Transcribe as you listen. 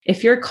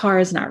If your car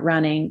is not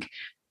running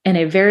in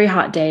a very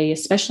hot day,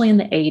 especially in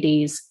the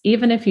 80s,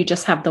 even if you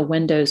just have the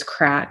windows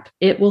cracked,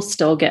 it will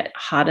still get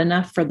hot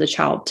enough for the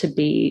child to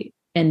be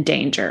in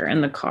danger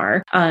in the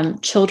car.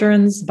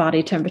 Children's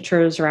body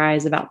temperatures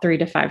rise about 3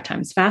 to 5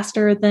 times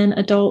faster than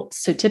adults.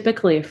 So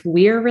typically, if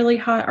we're really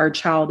hot, our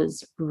child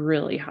is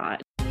really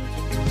hot.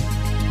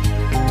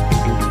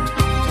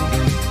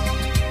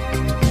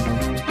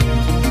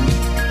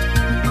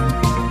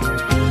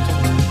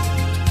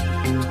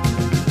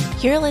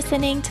 You're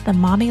listening to the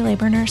Mommy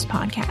Labor Nurse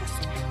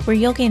podcast, where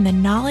you'll gain the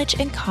knowledge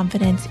and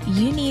confidence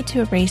you need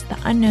to erase the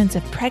unknowns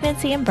of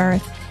pregnancy and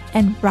birth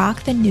and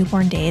rock the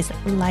newborn days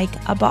like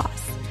a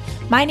boss.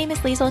 My name is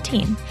Liesl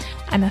Teen.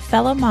 I'm a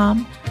fellow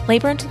mom,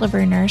 labor and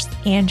delivery nurse,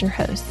 and your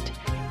host.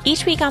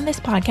 Each week on this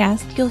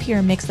podcast, you'll hear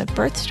a mix of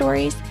birth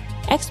stories,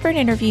 expert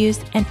interviews,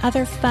 and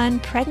other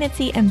fun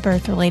pregnancy and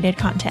birth-related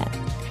content.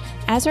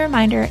 As a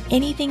reminder,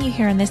 anything you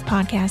hear on this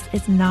podcast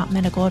is not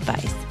medical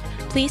advice.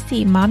 Please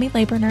see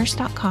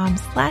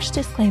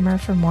mommylabornurse.com/disclaimer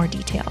for more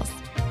details.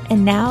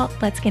 And now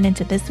let's get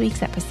into this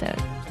week's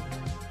episode.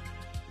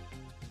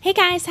 Hey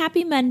guys,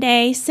 happy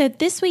Monday. So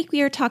this week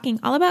we are talking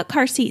all about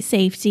car seat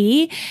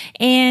safety,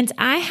 and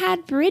I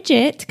had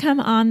Bridget come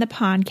on the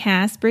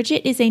podcast.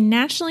 Bridget is a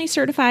nationally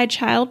certified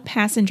child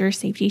passenger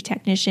safety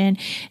technician,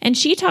 and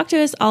she talked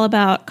to us all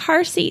about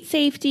car seat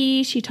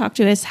safety. She talked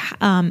to us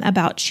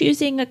about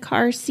choosing a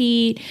car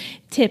seat,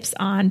 tips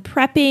on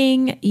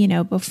prepping,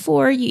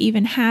 before you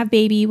even have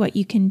baby, what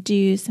you can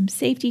do, some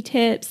safety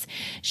tips.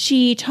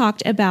 She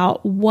talked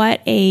about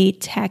what a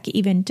tech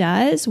even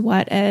does,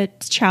 what a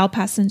child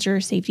passenger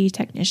safety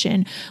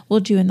technician will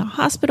do in the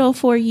hospital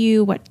for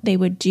you, what they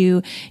would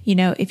do,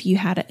 if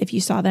you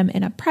saw them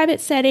in a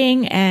private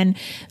setting, and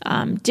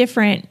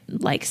different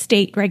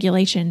state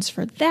regulations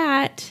for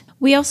that.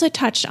 We also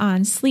touched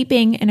on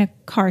sleeping in the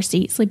car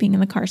seat,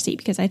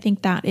 because I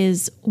think that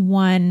is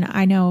one,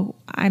 I know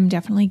I'm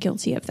definitely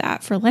guilty of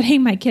that, for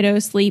letting my kiddo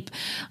sleep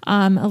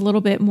a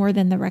little bit more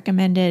than the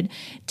recommended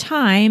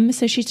time.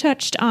 So she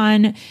touched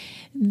on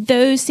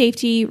those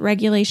safety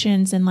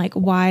regulations and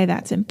why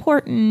that's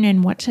important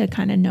and what to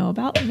kind of know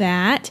about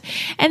that.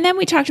 And then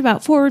we talked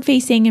about forward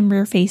facing and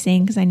rear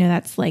facing, because I know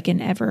that's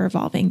an ever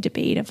evolving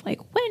debate of when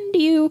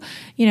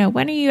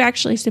are you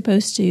actually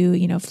supposed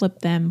to, flip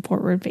them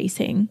forward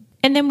facing.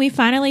 And then we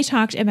finally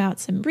talked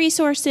about some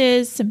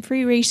resources, some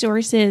free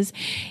resources,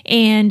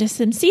 and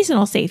some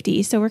seasonal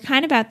safety. So we're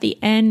kind of at the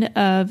end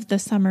of the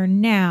summer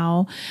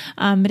now,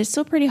 but it's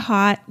still pretty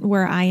hot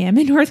where I am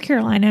in North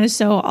Carolina.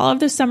 So all of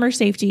the summer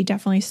safety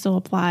definitely still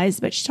applies,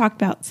 but she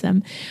talked about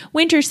some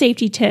winter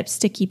safety tips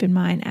to keep in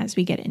mind as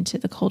we get into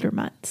the colder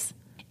months.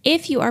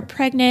 If you are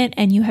pregnant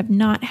and you have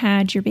not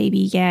had your baby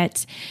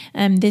yet,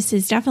 this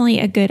is definitely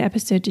a good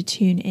episode to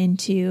tune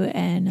into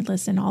and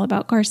listen all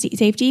about car seat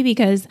safety,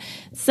 because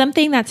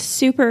something that's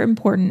super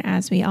important,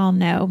 as we all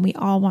know, we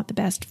all want the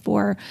best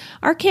for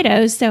our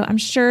kiddos. So I'm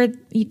sure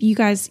you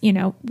guys,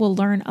 will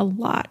learn a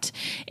lot.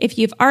 If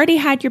you've already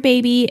had your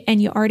baby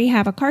and you already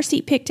have a car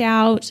seat picked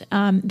out,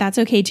 that's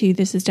okay too.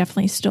 This is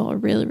definitely still a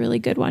really, really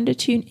good one to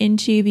tune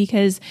into,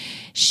 because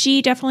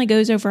she definitely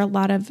goes over a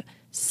lot of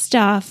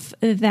stuff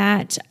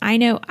that I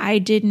know I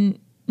didn't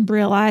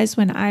realize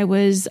when I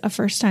was a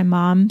first-time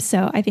mom.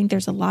 So I think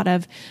there's a lot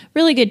of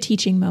really good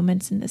teaching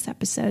moments in this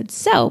episode.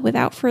 So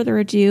without further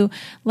ado,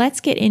 let's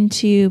get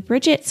into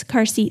Bridget's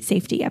car seat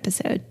safety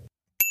episode.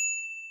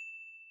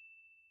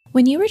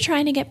 When you were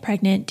trying to get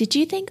pregnant, did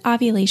you think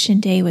ovulation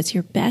day was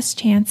your best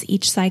chance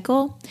each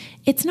cycle?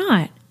 It's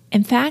not.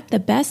 In fact, the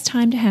best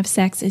time to have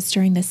sex is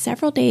during the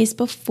several days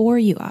before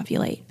you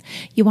ovulate.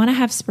 You want to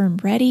have sperm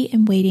ready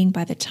and waiting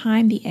by the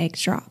time the egg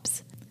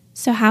drops.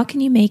 So how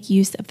can you make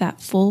use of that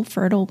full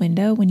fertile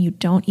window when you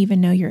don't even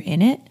know you're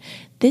in it?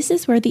 This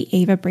is where the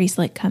Ava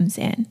bracelet comes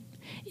in.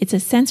 It's a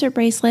sensor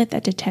bracelet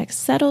that detects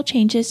subtle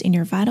changes in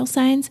your vital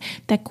signs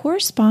that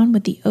correspond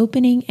with the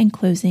opening and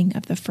closing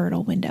of the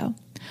fertile window.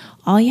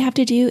 All you have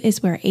to do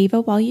is wear Ava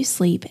while you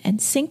sleep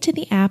and sync to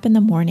the app in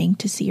the morning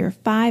to see your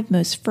 5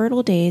 most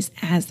fertile days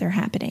as they're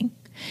happening.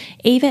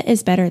 Ava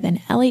is better than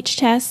LH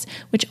tests,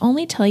 which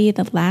only tell you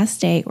the last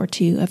day or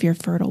two of your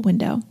fertile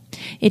window.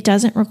 It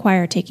doesn't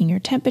require taking your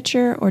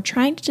temperature or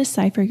trying to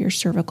decipher your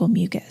cervical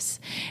mucus.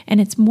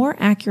 And it's more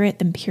accurate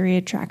than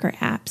period tracker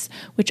apps,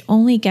 which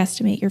only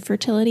guesstimate your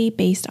fertility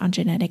based on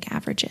genetic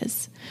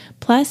averages.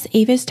 Plus,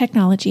 Ava's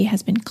technology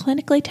has been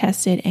clinically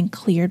tested and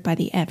cleared by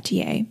the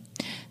FDA.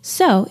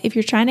 So, if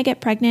you're trying to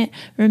get pregnant,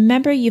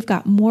 remember you've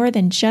got more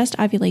than just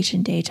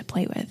ovulation day to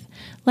play with.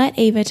 Let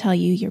Ava tell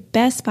you your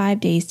best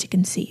 5 days to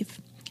conceive.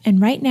 And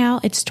right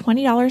now, it's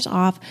 $20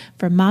 off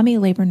for Mommy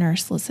Labor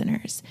Nurse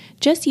listeners.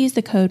 Just use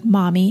the code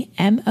MOMMY,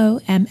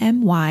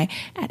 MOMMY,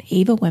 at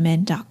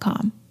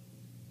avawomen.com.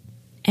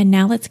 And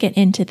now let's get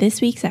into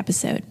this week's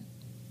episode.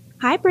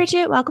 Hi,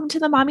 Bridget. Welcome to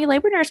the Mommy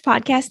Labor Nurse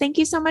podcast. Thank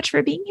you so much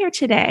for being here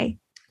today.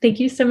 Thank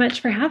you so much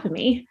for having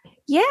me.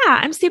 Yeah,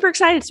 I'm super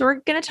excited. So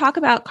we're going to talk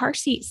about car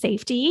seat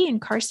safety and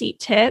car seat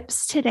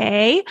tips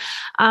today.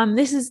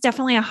 This is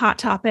definitely a hot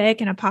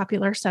topic and a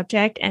popular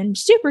subject and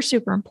super,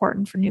 super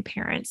important for new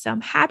parents. So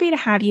I'm happy to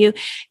have you.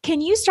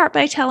 Can you start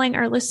by telling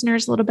our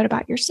listeners a little bit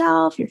about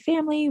yourself, your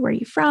family, where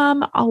you're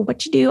from, all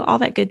what you do, all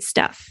that good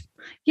stuff?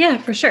 Yeah,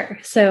 for sure.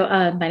 So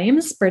my name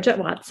is Bridget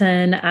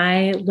Watson.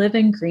 I live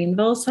in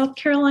Greenville, South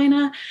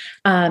Carolina.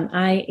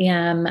 I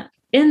am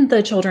in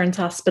the Children's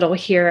Hospital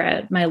here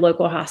at my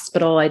local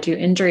hospital. I do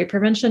injury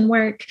prevention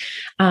work,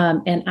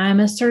 and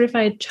I'm a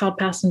certified child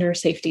passenger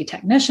safety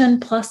technician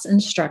plus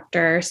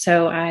instructor.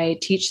 So I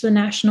teach the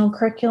national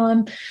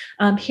curriculum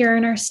here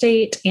in our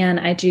state,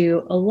 and I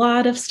do a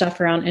lot of stuff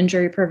around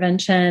injury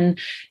prevention,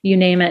 you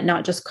name it,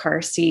 not just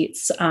car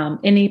seats,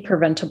 any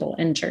preventable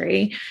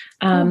injury.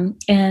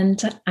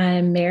 And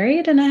I'm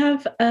married and I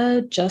have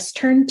a just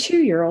turned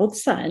 2-year-old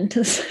son.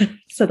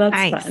 So that's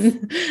Nice.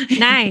 fun.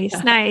 Nice,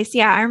 Yeah. nice.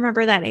 Yeah, I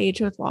remember that age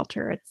with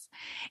Walter.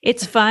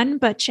 It's fun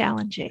but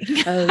challenging.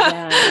 Oh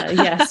yeah.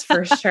 Yes,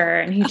 for sure.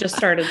 And he just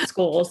started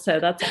school.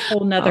 So that's a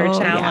whole nother Oh yeah.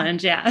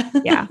 challenge. Yeah.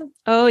 Yeah.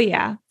 Oh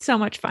yeah. So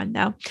much fun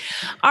though.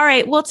 All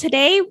right. Well,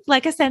 today,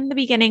 like I said in the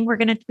beginning, we're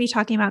going to be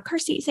talking about car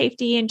seat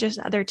safety and just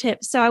other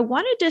tips. So I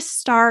wanted to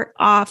start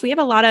off. We have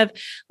a lot of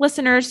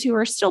listeners who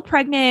are still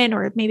pregnant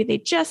or maybe they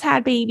just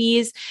had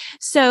babies.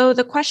 So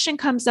the question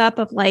comes up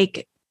of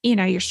like,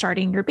 you're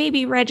starting your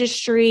baby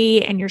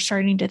registry and you're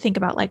starting to think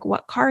about like,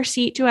 what car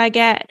seat do I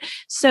get?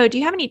 So do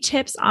you have any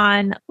tips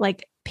on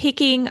like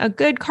picking a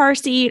good car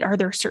seat? Are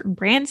there certain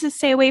brands to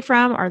stay away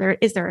from?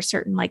 Is there a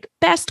certain like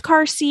best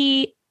car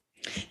seat?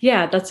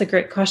 Yeah, that's a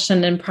great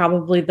question and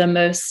probably the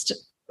most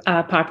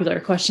popular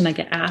question I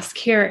get asked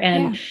here.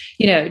 And,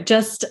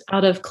 just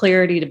out of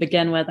clarity to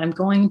begin with, I'm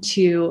going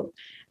to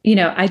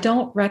I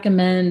don't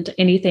recommend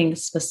anything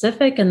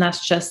specific, and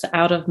that's just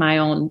out of my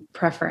own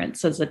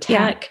preference as a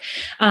tech.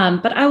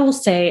 But I will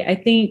say, I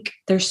think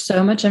there's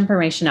so much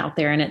information out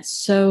there, and it's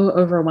so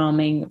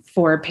overwhelming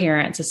for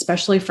parents,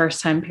 especially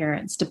first-time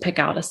parents, to pick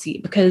out a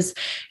seat because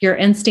your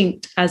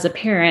instinct as a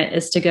parent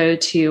is to go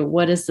to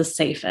what is the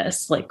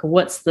safest, like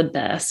what's the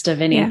best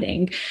of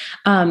anything.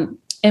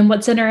 And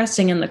what's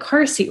interesting in the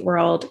car seat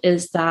world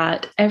is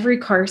that every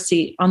car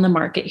seat on the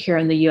market here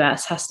in the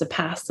US has to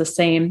pass the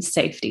same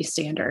safety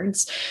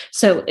standards.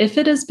 So if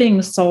it is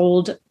being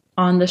sold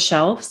on the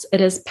shelves, it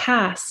has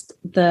passed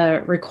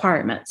the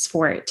requirements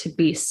for it to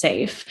be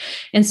safe.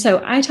 And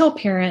so I tell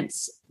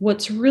parents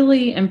what's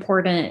really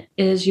important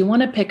is you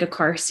want to pick a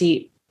car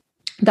seat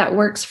that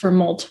works for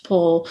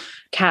multiple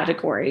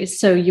categories.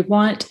 So you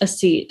want a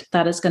seat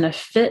that is going to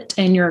fit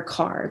in your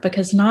car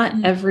because not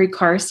every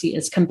car seat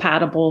is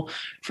compatible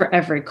for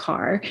every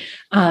car.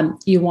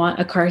 You want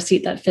a car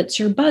seat that fits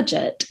your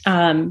budget.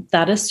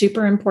 That is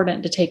super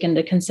important to take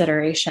into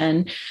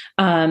consideration.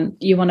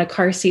 You want a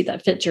car seat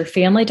that fits your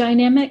family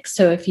dynamics.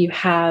 So if you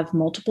have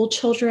multiple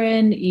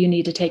children, you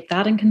need to take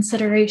that in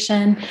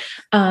consideration.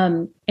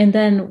 And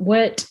then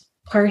what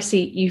car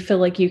seat you feel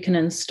like you can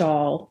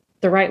install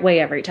the right way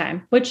every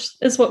time, which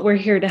is what we're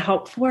here to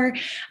help for.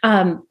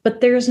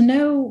 But there's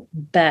no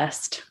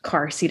best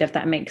car seat, if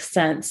that makes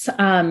sense.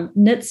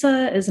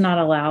 NHTSA is not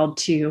allowed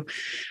to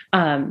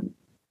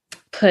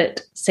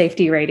put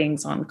safety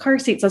ratings on car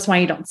seats. That's why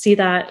you don't see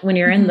that when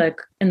you're in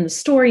the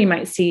store. You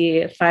might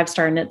see a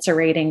 5-star NHTSA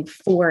rating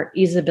for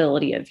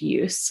easeability of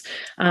use,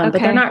 but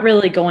they're not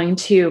really going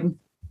to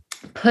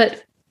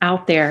put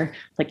out there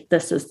like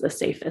this is the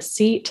safest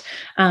seat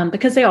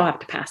because they all have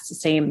to pass the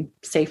same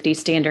safety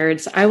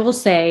standards. I will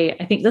say,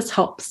 I think this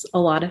helps a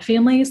lot of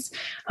families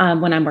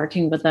when I'm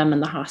working with them in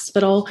the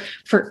hospital.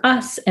 For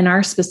us in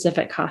our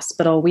specific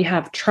hospital, we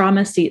have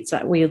trauma seats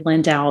that we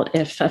lend out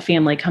if a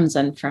family comes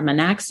in from an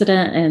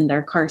accident and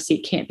their car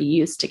seat can't be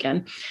used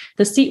again.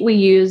 The seat we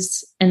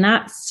use in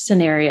that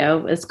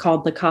scenario is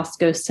called the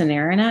Costco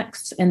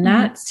Cinerinex, and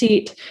that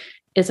seat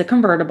is a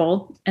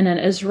convertible and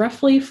it is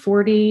roughly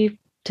 $40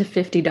 to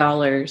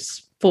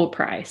 $50 full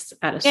price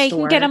at a store. Yeah, you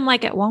can get them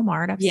like at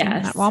Walmart. I've seen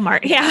them at Walmart.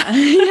 Yeah.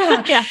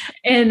 Yeah.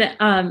 And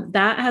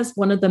that has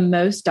one of the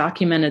most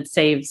documented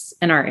saves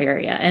in our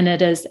area. And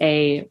it is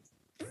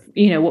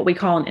what we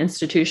call an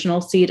institutional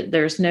seat.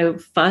 There's no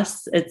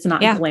fuss. It's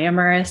not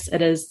glamorous.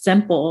 It is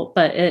simple,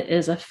 but it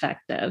is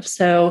effective.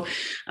 So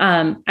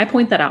I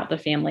point that out to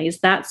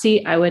families. That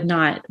seat, I would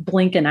not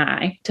blink an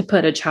eye to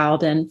put a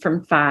child in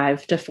from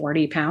 5 to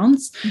 40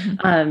 pounds.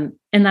 And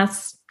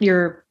that's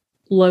your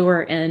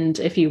lower end,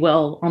 if you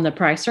will, on the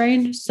price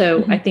range.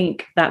 So I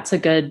think that's a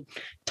good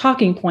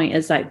talking point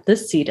is that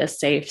this seat is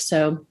safe.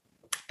 So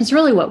it's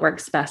really what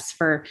works best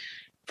for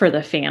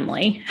the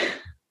family.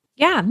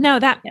 Yeah, no,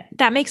 that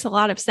makes a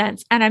lot of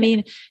sense. And I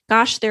mean,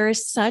 gosh, there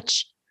is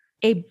such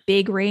a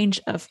big range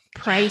of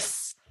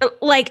prices.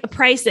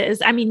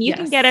 I mean, you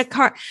can get a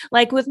car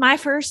like with my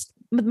first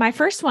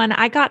one,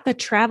 I got the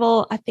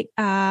travel, I think,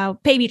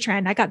 Baby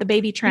Trend. I got the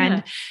Baby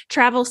Trend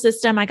travel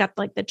system. I got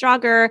like the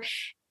jogger,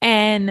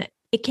 and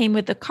it came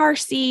with the car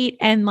seat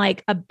and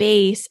like a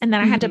base. And then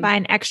I had to buy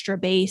an extra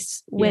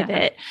base with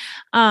it.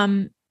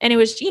 And it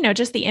was,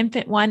 just the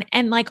infant one.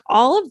 And like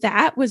all of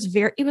that was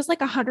it was like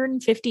 $150,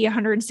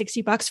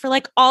 $160 for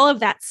like all of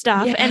that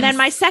stuff. Yes. And then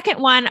my second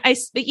one,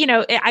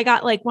 I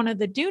got like one of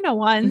the Doona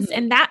ones, Mhm.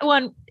 and that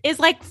one is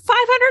like $500.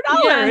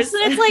 Yes.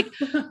 And it's like,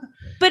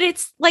 but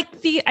it's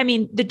like the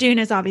Doona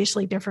is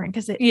obviously different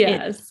because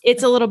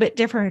it's a little bit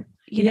different,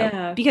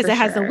 because it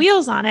has the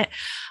wheels on it.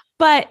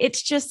 But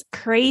it's just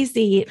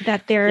crazy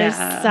that there is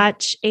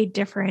such a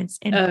difference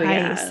in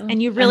price, and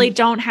you really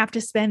don't have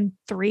to spend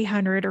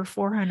 $300 or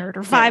 $400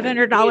 or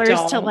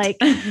 $500 to like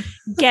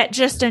get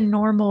just a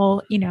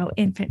normal,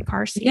 infant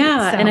car seat.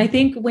 Yeah. So. And I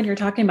think when you're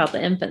talking about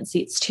the infant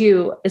seats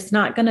too, it's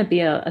not going to be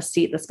a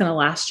seat that's going to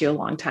last you a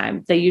long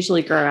time. They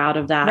usually grow out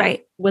of that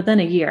within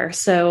a year.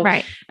 So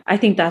I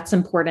think that's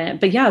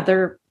important. But yeah,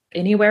 they're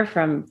anywhere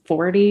from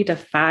 $40 to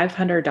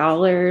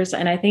 $500.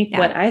 And I think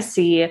what I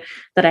see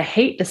that I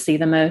hate to see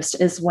the most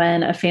is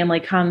when a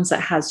family comes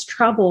that has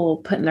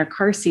trouble putting their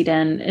car seat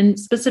in, and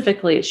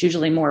specifically it's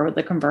usually more with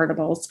the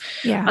convertibles.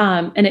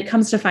 And it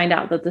comes to find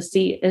out that the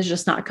seat is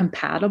just not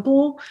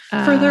compatible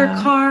for their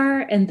car.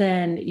 And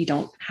then you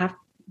don't have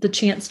the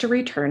chance to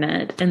return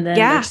it. And then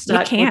they're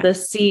stuck with a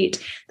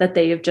seat that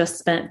they have just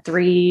spent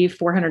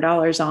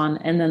 $300-$400 on,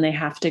 and then they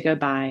have to go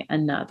buy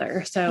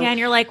another. So and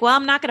you're like, well,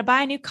 I'm not going to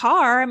buy a new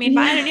car. I mean,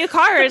 buying a new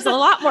car is a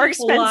lot more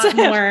expensive.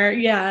 A lot more.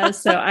 Yeah.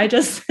 So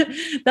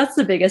that's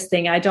the biggest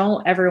thing. I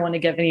don't ever want to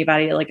give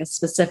anybody like a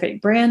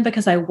specific brand,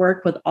 because I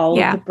work with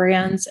all of the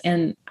brands,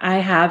 and I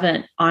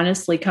haven't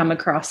honestly come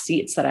across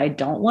seats that I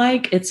don't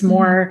like. It's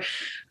more,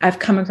 I've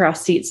come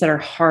across seats that are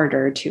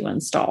harder to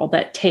install,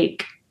 that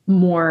take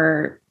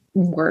more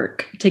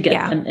work to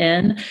get them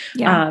in.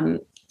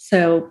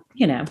 So,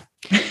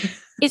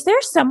 is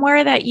there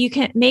somewhere that you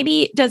can,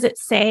 maybe, does it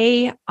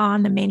say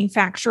on the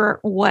manufacturer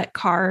what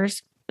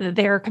cars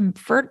they're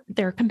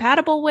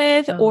compatible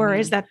with, or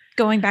is that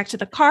going back to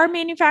the car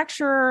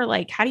manufacturer?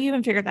 Like, how do you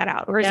even figure that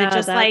out? Or is it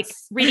just like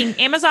reading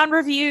Amazon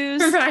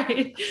reviews?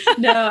 Right.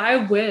 No,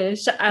 I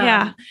wish.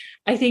 I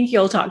think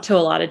you'll talk to a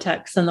lot of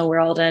techs in the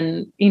world,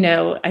 and,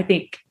 I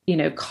think,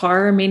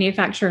 car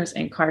manufacturers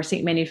and car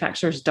seat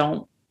manufacturers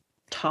don't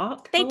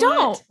talk. They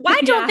don't.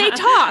 Why don't they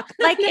talk?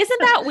 Like, isn't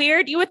that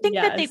weird? You would think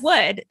that they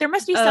would. There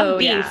must be some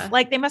beef. Yeah.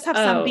 Like, they must have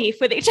some beef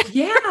with each other.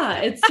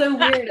 Yeah. It's so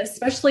weird,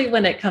 especially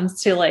when it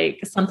comes to like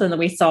something that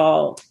we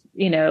saw,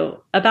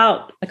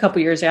 about a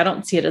couple years ago. I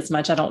don't see it as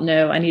much. I don't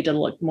know. I need to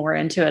look more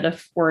into it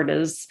if word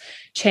has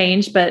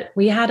changed, but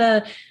we had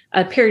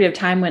a period of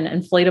time when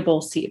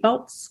inflatable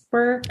seatbelts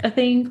were a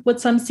thing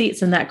with some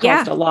seats, and that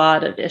caused a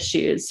lot of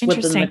issues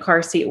within the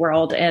car seat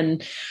world.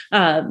 And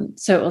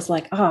so it was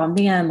like, oh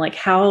man, like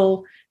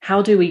how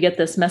do we get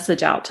this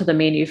message out to the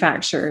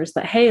manufacturers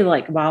that, hey,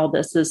 like, while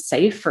this is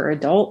safe for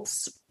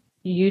adults,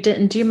 you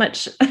didn't do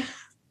much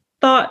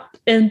thought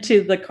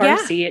into the car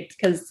seat,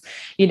 because,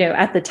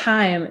 at the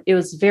time it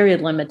was very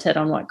limited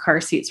on what car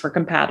seats were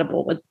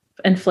compatible with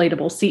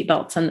inflatable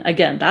seatbelts. And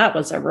again, that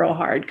was a real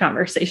hard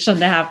conversation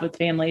to have with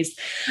families.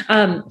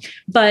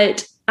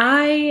 But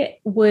I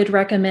would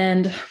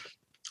recommend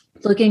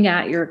looking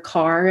at your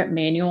car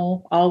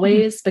manual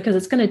always, because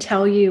it's going to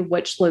tell you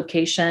which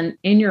location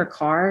in your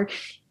car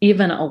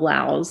even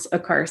allows a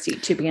car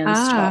seat to be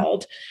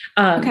installed.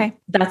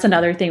 That's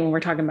another thing when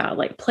we're talking about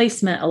like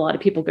placement. A lot of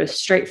people go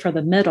straight for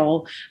the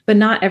middle, but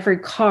not every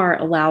car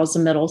allows a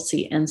middle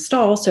seat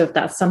install. So if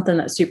that's something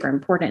that's super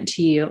important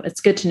to you,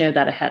 it's good to know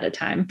that ahead of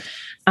time.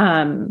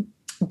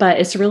 But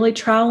it's really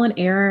trial and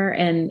error,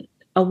 and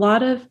a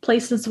lot of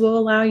places will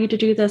allow you to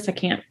do this. I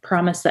can't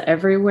promise that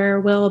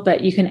everywhere will,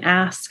 but you can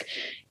ask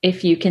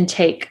if you can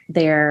take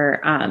their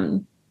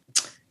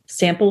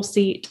sample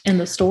seat in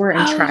the store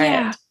and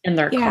try it in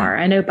their car.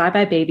 I know Bye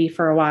Bye Baby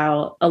for a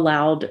while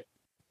allowed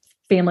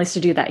families to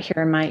do that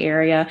here in my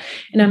area.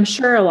 And I'm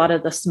sure a lot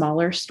of the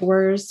smaller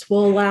stores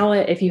will allow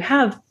it. If you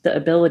have the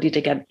ability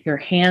to get your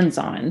hands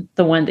on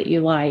the one that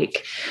you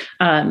like,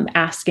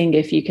 asking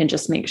if you can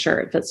just make sure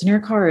it fits in your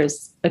car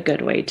is a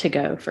good way to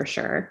go for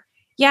sure.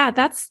 Yeah,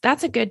 that's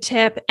a good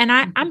tip. And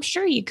I'm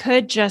sure you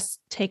could just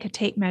take a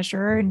tape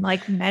measure and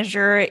like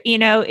measure,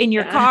 in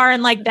your car,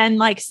 and like then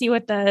like see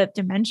what the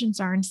dimensions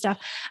are and stuff.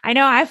 I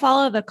know I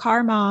follow the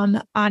Car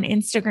Mom on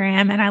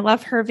Instagram, and I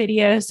love her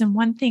videos. And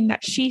one thing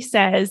that she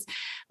says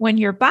when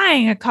you're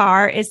buying a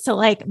car is to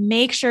like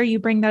make sure you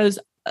bring those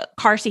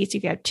car seats.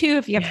 If you have 2,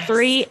 if you have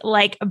 3,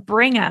 like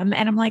bring them.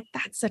 And I'm like,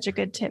 that's such a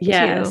good tip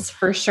too.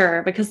 For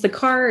sure. Because the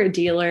car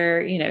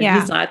dealer,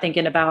 he's not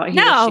thinking about,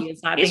 he's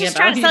just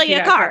trying to sell you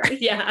a car.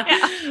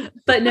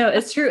 But no,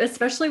 it's true,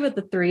 especially with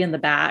the 3 in the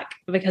back,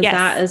 because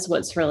that is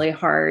what's really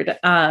hard.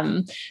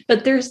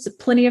 But there's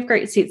plenty of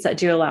great seats that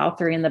do allow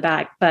 3 in the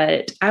back,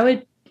 but I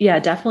would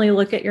definitely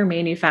look at your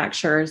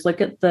manufacturers, look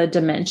at the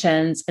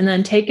dimensions, and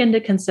then take into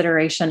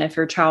consideration if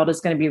your child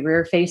is going to be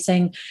rear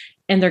facing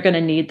and they're going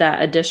to need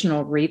that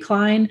additional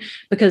recline,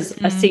 because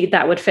a seat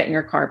that would fit in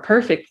your car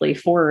perfectly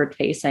forward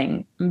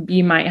facing,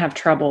 you might have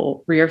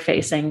trouble rear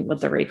facing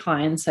with the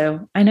recline.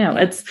 So I know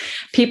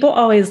people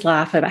always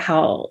laugh about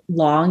how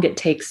long it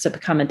takes to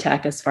become a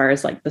tech, as far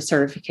as like the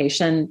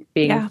certification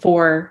being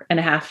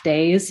 4.5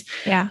 days.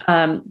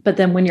 But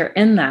then when you're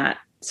in that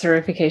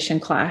certification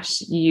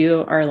class,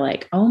 you are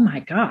like, oh my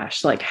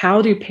gosh, like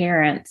how do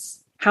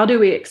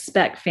we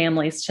expect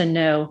families to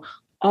know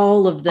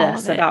all of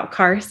this about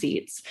car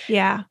seats?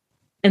 Yeah.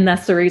 And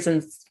that's the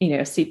reasons,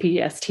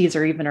 CPSTs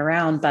are even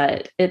around,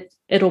 but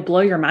it'll blow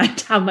your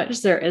mind how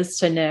much there is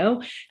to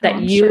know that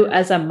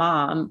as a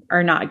mom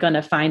are not going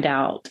to find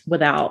out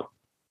without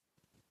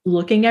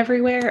looking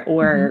everywhere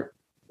or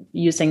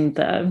using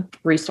the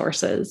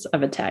resources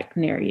of a tech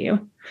near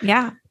you.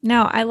 Yeah,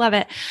 no, I love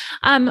it.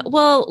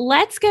 Well,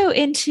 let's go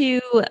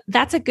into,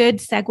 that's a good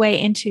segue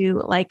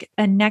into like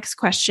a next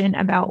question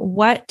about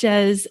what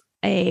does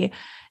a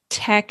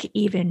tech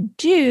even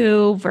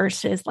do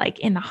versus like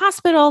in the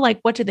hospital? Like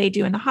what do they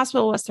do in the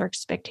hospital? What's their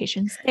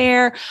expectations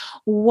there?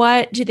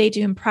 What do they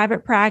do in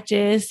private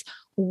practice?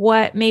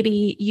 What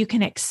maybe you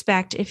can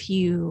expect if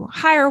you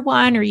hire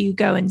one or you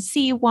go and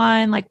see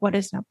one? Like what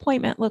does an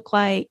appointment look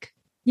like?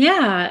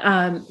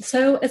 Yeah.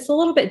 So it's a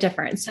little bit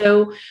different.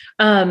 So,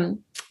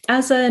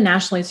 as a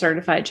nationally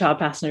certified child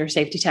passenger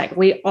safety tech,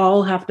 we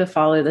all have to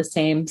follow the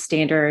same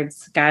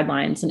standards,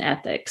 guidelines, and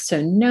ethics.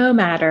 So no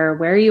matter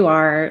where you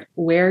are,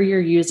 where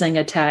you're using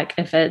a tech,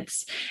 if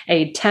it's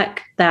a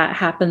tech that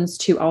happens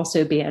to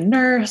also be a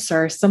nurse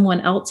or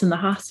someone else in the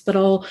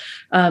hospital,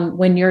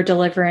 when you're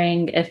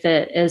delivering, if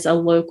it is a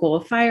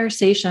local fire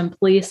station,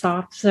 police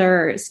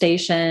officer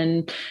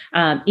station,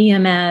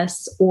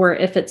 EMS, or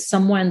if it's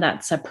someone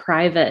that's a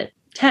private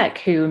tech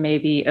who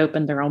maybe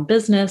opened their own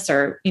business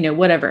or,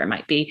 whatever it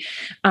might be,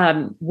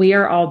 we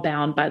are all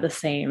bound by the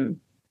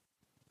same,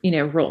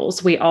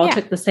 rules. We all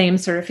took the same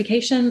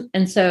certification.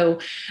 And so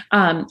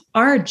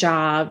our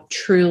job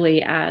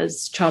truly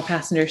as child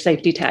passenger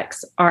safety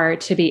techs are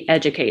to be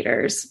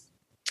educators.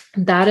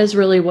 That is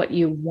really what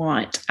you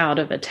want out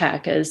of a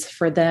tech, is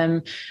for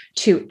them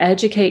to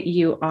educate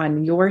you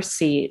on your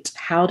seat,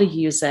 how to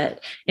use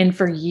it, and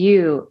for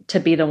you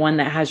to be the one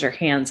that has your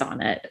hands on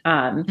it.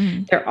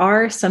 There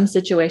are some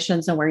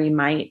situations where you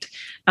might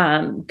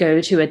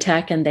go to a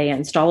tech and they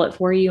install it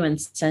for you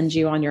and send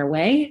you on your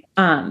way.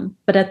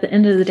 But at the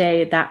end of the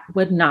day, that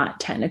would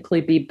not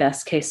technically be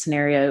best case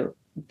scenario.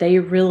 They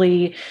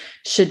really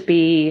should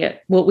be,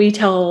 what we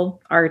tell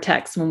our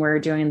techs when we're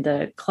doing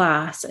the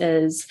class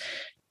is,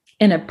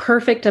 in a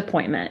perfect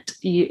appointment,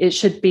 it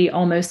should be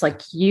almost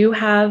like you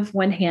have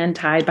one hand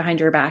tied behind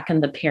your back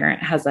and the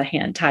parent has a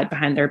hand tied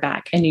behind their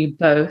back, and you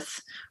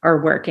both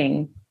are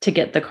working to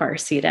get the car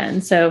seat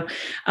in. So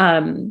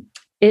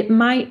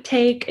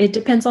it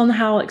depends on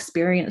how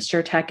experienced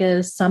your tech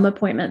is. Some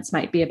appointments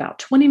might be about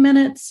 20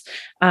 minutes.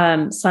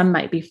 Some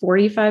might be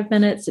 45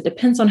 minutes. It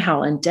depends on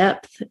how in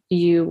depth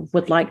you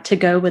would like to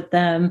go with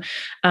them.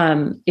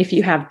 If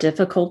you have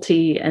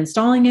difficulty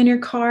installing in your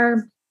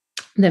car,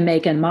 the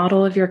make and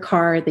model of your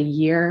car, the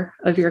year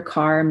of your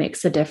car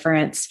makes a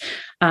difference.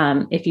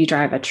 If you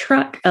drive a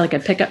truck, like a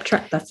pickup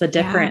truck, that's a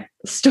different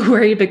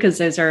story, because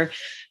those are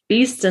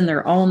beasts in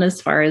their own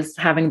as far as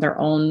having their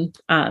own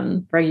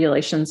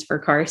regulations for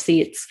car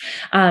seats.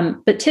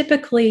 But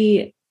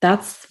typically,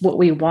 that's what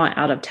we want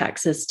out of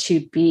techs, is to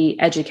be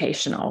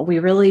educational. We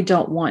really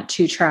don't want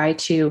to try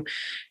to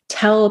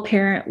tell a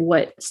parent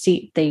what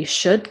seat they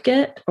should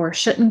get or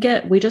shouldn't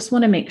get. We just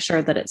want to make sure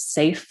that it's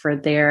safe for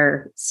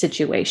their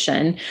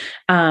situation.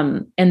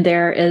 And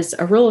there is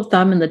a rule of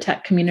thumb in the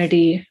tech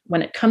community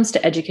when it comes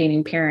to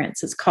educating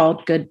parents. It's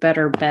called good,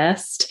 better,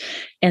 best,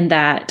 and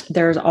that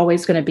there's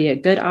always going to be a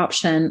good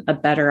option, a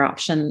better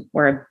option,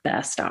 or a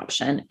best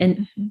option.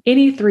 And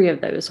any three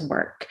of those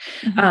work.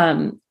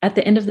 At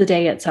the end of the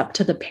day, it's up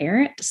to the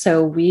parent.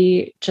 So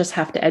we just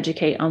have to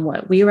educate on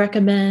what we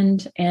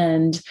recommend,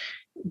 and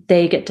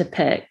they get to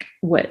pick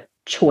what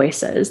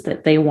choices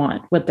that they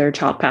want with their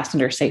child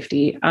passenger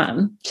safety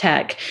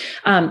tech.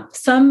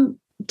 Some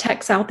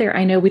techs out there,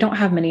 I know we don't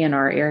have many in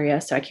our area,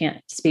 so I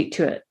can't speak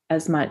to it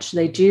as much.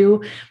 They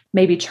do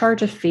maybe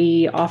charge a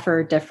fee,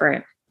 offer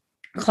different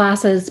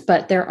classes,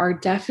 but there are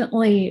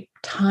definitely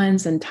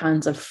tons and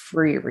tons of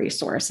free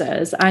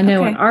resources. I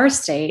know in our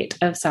state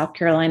of South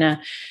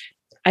Carolina,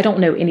 I don't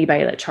know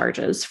anybody that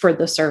charges for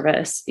the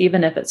service,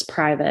 even if it's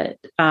private.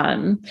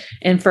 And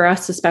for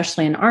us,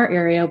 especially in our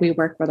area, we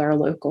work with our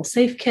local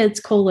Safe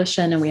Kids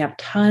Coalition, and we have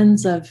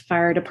tons of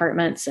fire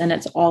departments, and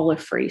it's all a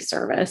free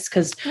service,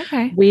 because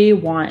we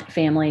want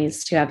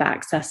families to have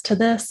access to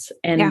this,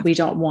 and we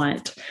don't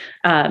want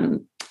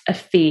a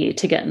fee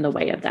to get in the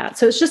way of that.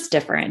 So it's just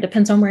different. It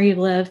depends on where you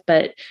live,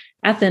 but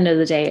at the end of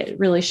the day, it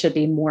really should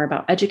be more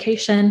about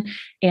education.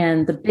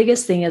 And the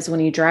biggest thing is, when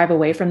you drive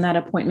away from that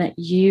appointment,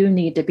 you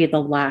need to be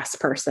the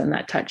last person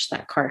that touched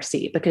that car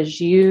seat,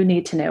 because you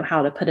need to know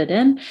how to put it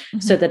in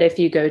so that if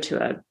you go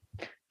to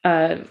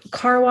a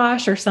car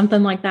wash or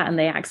something like that, and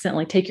they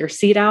accidentally take your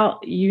seat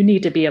out, you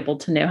need to be able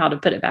to know how to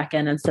put it back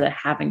in instead of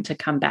having to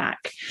come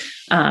back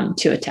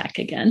to a tech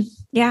again.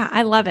 Yeah,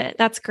 I love it.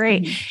 That's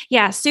great. Mm-hmm.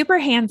 Yeah, super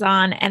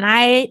hands-on. And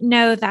I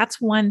know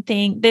that's one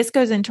thing. This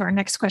goes into our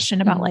next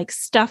question about mm-hmm. like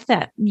stuff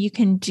that you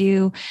can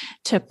do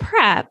to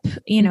prep,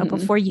 you know, mm-hmm.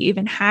 before you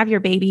even have your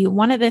baby.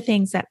 One of the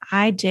things that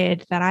I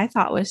did that I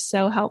thought was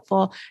so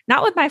helpful,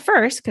 not with my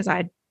first, because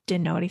I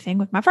didn't know anything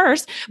with my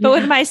first, but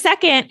with my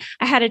second,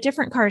 I had a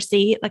different car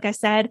seat, like I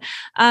said.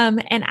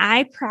 And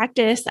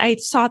I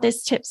saw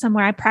this tip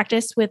somewhere. I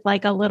practiced with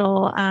like a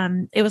little,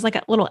 it was like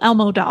a little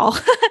Elmo doll.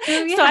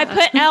 Oh, yeah. So I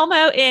put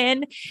Elmo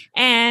in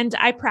and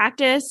I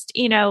practiced,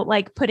 you know,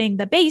 like putting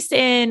the base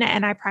in,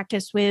 and I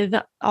practiced with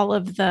all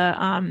of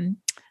the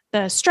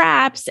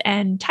straps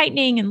and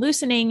tightening and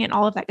loosening and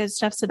all of that good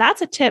stuff. So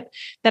that's a tip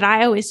that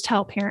I always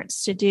tell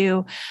parents to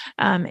do,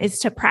 is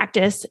to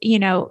practice. You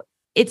know,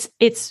 it's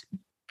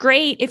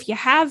great if you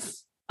have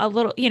a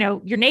little, you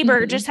know, your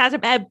neighbor mm-hmm. just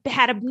had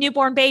a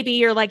newborn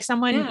baby, or like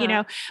someone, you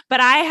know, but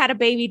I had a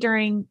baby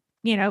during,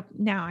 you know,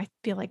 now I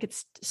feel like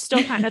it's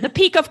still kind of the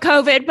peak of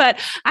COVID, but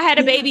I had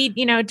a baby,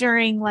 you know,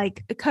 during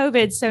like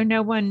COVID. So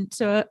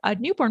a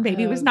newborn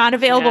baby was not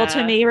available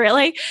to me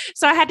really.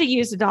 So I had to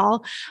use a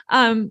doll.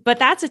 But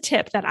that's a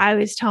tip that I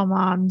always tell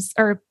moms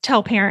or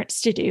tell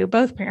parents to do,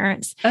 both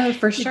parents. Oh,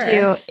 for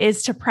sure.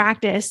 Is to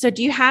practice. So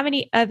do you have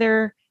any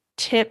other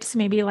tips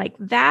maybe like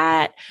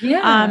that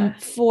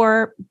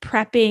for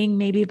prepping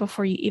maybe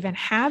before you even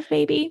have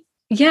baby?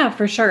 Yeah,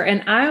 for sure.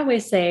 And I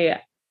always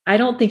say, I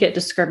don't think it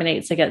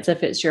discriminates against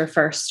if it's your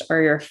first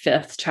or your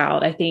fifth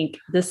child. I think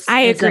this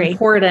is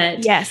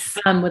important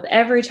with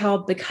every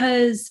child,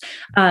 because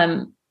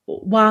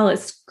while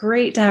it's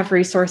great to have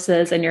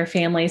resources in your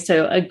family.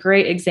 So a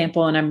great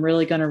example, and I'm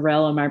really going to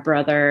rail on my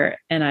brother,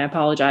 and I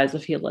apologize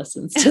if he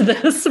listens to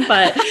this,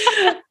 but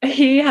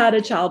he had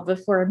a child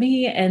before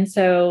me. And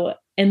so,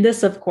 and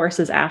this of course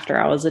is after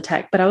I was a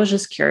tech, but I was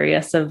just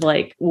curious of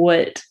like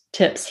what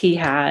tips he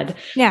had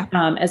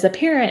as a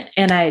parent.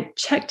 And I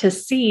checked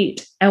his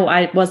seat. Oh,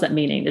 I wasn't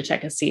meaning to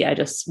check his seat. I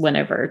just went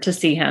over to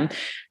see him,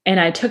 and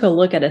I took a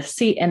look at his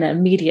seat, and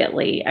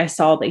immediately I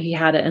saw that he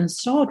had it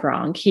installed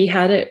wrong. He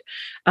had it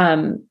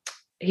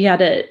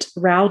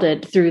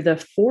routed through the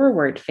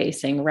forward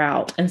facing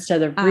route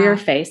instead of rear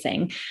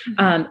facing.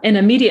 Mm-hmm. And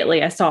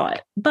immediately I saw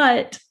it,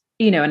 but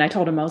you know, and I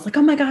told him, I was like,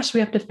 oh my gosh,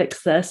 we have to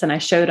fix this. And I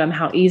showed him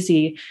how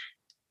easy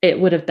it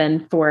would have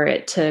been for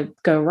it to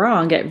go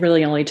wrong. It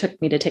really only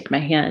took me to take my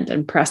hand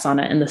and press on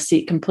it, and the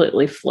seat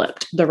completely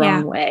flipped the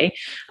wrong way.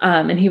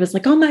 And he was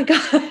like, oh my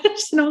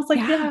gosh. And I was like,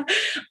 yeah.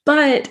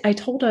 But I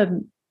told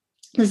him,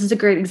 this is a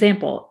great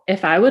example.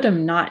 If I would have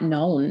not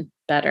known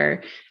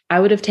better, I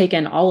would have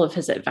taken all of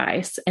his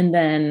advice, and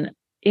then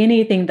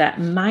anything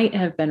that might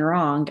have been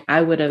wrong,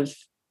 I would have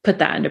put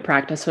that into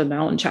practice with my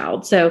own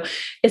child. So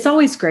it's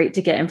always great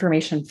to get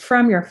information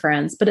from your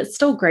friends, but it's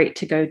still great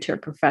to go to a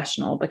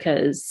professional,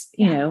 because,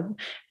 you know,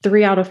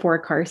 3 out of 4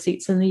 car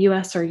seats in the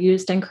US are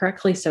used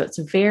incorrectly. So it's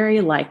very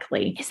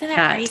likely. Isn't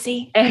that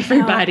crazy?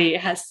 Everybody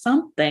has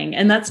something,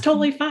 and that's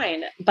totally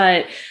fine.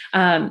 But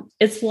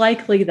it's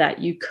likely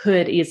that you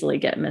could easily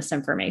get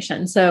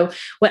misinformation. So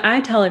what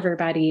I tell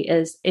everybody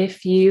is,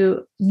 if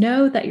you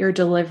know that if you're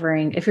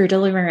delivering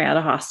at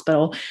a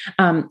hospital,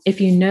 if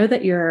you know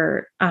that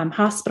your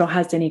hospital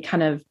has any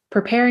kind of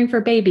preparing for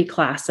baby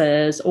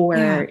classes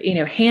or, you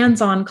know,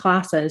 hands-on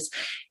classes,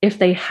 if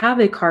they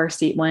have a car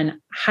seat one,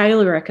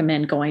 highly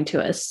recommend going to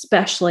it,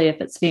 especially if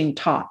it's being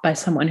taught by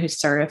someone who's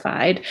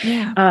certified.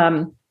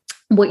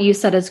 What you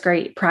said is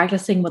great.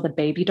 Practicing with a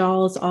baby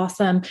doll is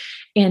awesome.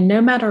 And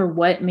no matter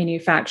what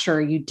manufacturer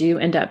you do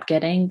end up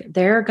getting,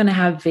 they're going to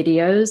have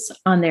videos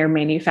on their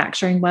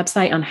manufacturing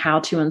website on how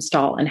to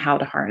install and how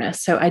to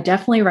harness. So I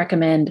definitely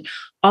recommend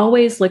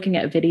always looking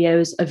at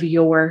videos of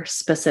your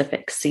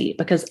specific seat,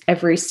 because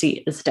every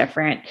seat is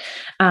different.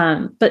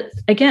 But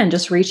again,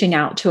 just reaching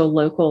out to a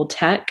local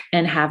tech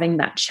and having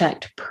that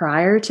checked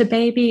prior to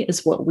baby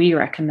is what we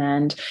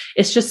recommend.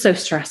 It's just so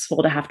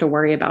stressful to have to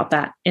worry about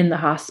that in the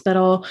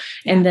hospital.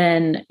 And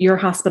then your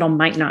hospital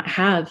might not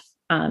have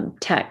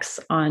techs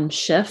on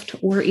shift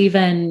or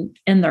even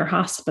in their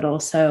hospital.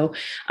 So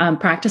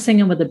practicing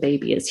them with a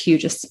baby is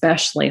huge,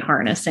 especially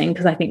harnessing,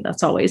 because I think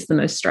that's always the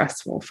most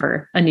stressful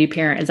for a new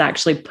parent, is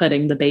actually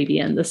putting the baby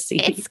in the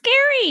seat. It's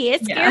scary.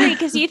 It's scary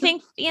because you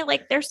think,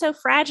 like they're so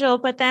fragile.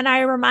 But then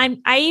I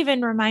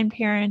even remind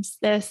parents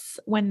this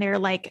when they're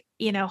like,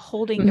 you know,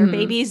 holding their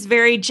babies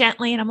very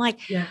gently. And I'm like,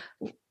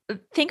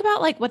 think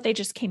about like what they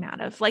just came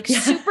out of, like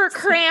super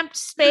cramped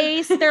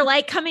space. They're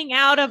like coming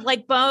out of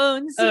like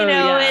bones, you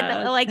know,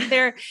 and like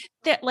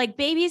that like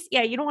babies,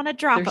 you don't want to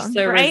drop They're them,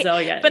 so right?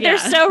 resilient. But they're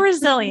so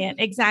resilient.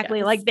 Exactly.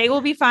 Yes. Like they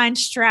will be fine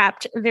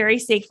strapped very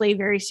safely,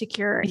 very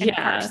secure in a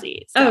car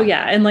seat. So. Oh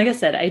yeah. And like I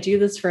said, I do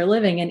this for a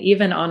living. And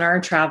even on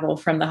our travel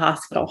from the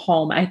hospital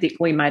home, I think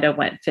we might've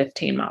went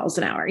 15 miles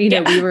an hour.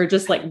 We were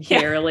just like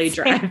barely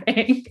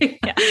driving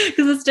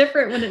because it's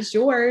different when it's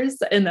yours.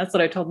 And that's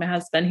what I told my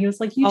husband. He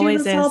was like, you do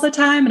this all the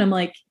time. And I'm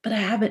like, but I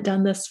haven't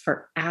done this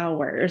for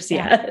hours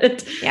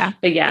yet. Yeah.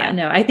 But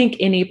no, I think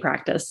any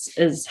practice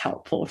is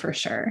helpful for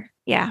sure.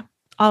 Yeah,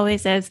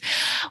 always is.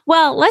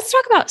 Well, let's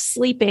talk about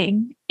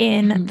sleeping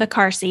in the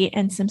car seat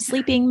and some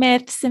sleeping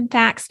myths and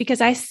facts,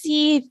 because I've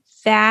seen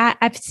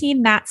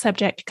that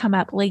subject come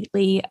up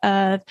lately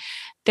of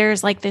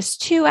there's like this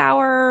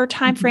 2-hour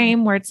time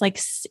frame where it's like,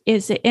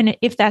 is it, and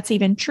if that's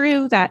even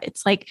true, that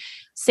it's like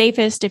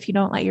safest if you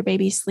don't let your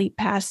baby sleep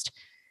past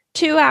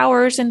 2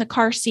 hours in the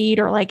car seat,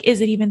 or like, is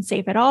it even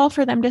safe at all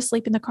for them to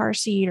sleep in the car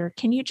seat? Or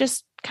can you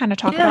just kind of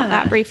talk about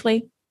that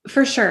briefly?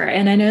 For sure.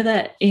 And I know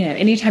that,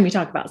 anytime you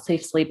talk about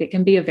safe sleep, it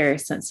can be a very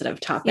sensitive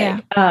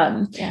topic.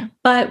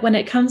 But when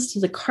it comes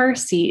to the car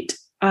seat,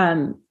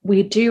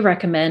 we do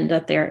recommend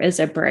that there is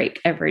a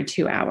break every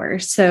 2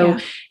 hours. So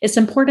it's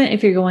important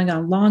if you're going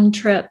on long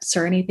trips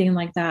or anything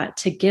like that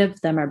to give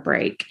them a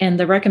break. And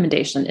the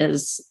recommendation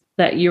is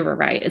that you were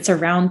right. It's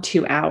around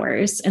 2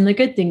 hours. And the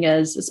good thing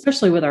is,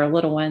 especially with our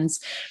little ones,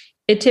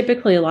 it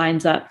typically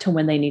lines up to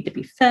when they need to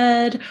be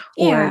fed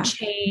or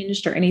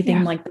changed or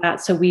anything like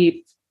that. So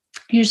we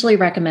usually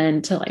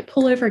recommend to like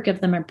pull over,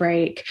 give them a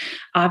break.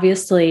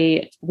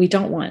 Obviously, we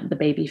don't want the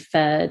baby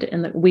fed,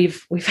 and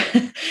we've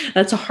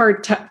that's a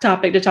hard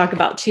topic to talk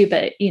about too.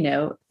 But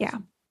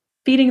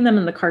feeding them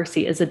in the car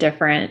seat is a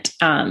different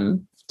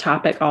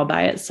topic all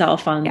by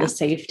itself on the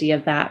safety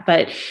of that.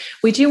 But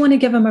we do want to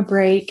give them a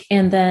break,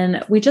 and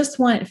then we just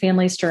want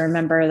families to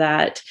remember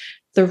that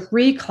the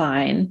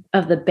recline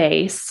of the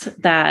base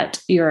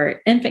that your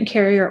infant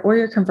carrier or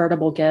your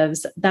convertible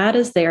gives, that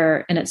is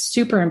there. And it's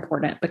super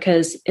important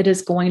because it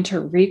is going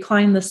to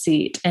recline the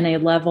seat in a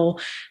level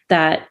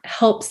that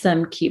helps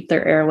them keep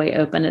their airway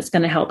open. It's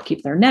going to help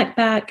keep their neck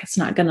back. It's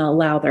not going to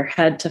allow their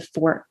head to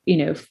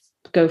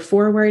go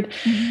forward.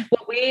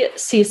 What we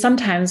see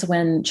sometimes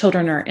when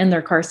children are in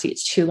their car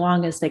seats too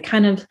long is they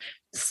kind of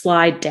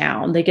slide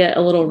down. They get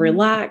a little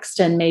relaxed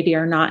and maybe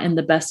are not in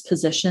the best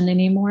position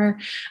anymore.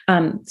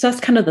 So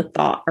that's kind of the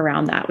thought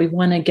around that. We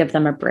want to give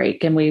them a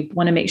break, and we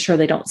want to make sure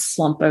they don't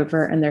slump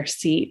over in their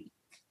seat.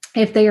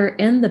 If they are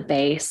in the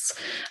base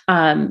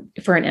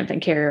for an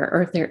infant carrier,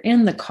 or if they're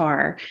in the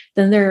car,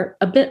 then they're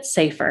a bit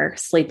safer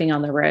sleeping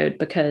on the road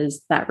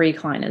because that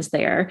recline is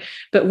there.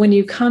 But when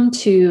you come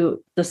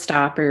to the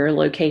stop or your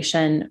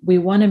location, we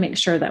want to make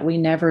sure that we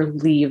never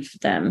leave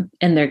them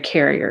in their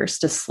carriers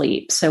to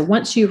sleep. So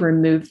once you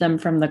remove them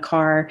from the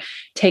car,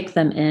 take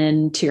them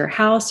into your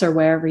house or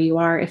wherever you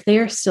are, if they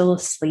are still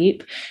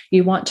asleep,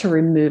 you want to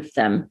remove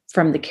them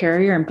from the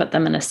carrier and put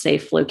them in a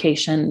safe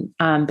location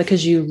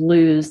because you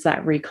lose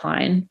that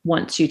recline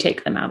once you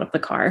take them out of the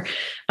car.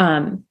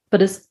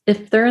 But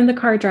if they're in the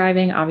car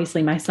driving,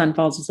 obviously my son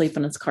falls asleep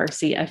in his car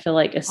seat, I feel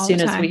like, as soon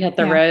as we hit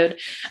the road.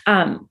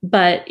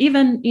 But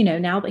even,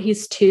 now that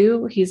he's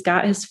 2, he's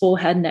got his full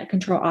head and neck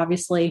control,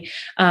 obviously.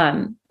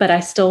 But I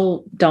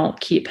still don't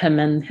keep him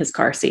in his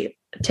car seat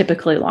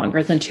typically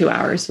longer than 2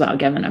 hours without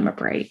giving him a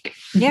break.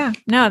 Yeah,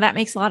 no, that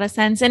makes a lot of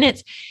sense. And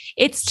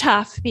it's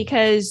tough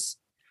because,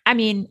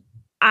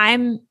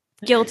 I'm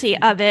guilty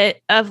of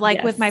it,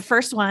 with my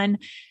first one,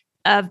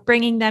 of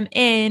bringing them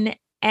in.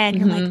 And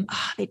you're like,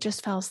 they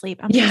just fell asleep.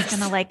 I'm just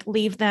going to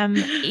leave them,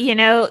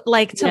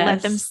 to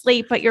let them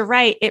sleep. But you're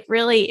right. It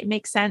really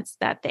makes sense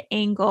that the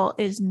angle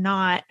is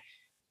not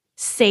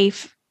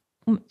safe.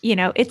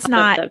 It's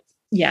not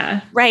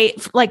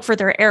right. Like for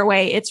their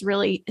airway, it's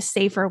really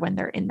safer when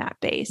they're in that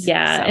base.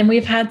 Yeah. So. And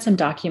we've had some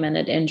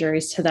documented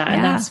injuries to that.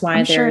 And that's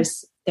why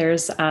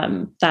there's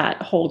that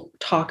whole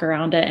talk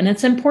around it. And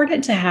it's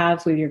important to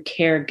have with your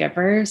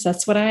caregivers.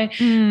 That's what I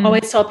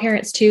always tell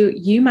parents too.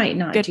 You might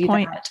not do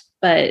that,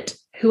 but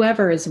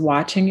whoever is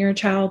watching your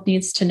child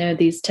needs to know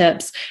these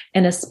tips.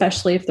 And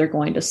especially if they're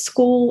going to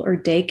school or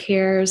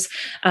daycares.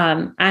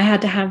 I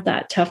had to have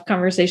that tough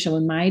conversation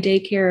with my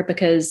daycare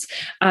because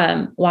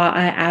while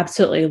I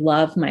absolutely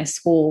love my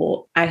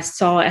school, I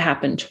saw it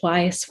happen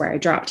twice where I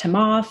dropped him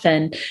off,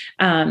 and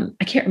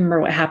I can't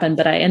remember what happened,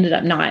 but I ended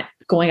up not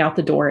going out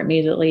the door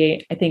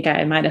immediately. I think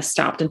I might have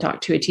stopped and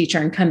talked to a teacher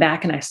and come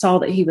back, and I saw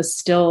that he was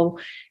still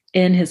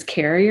in his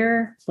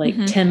carrier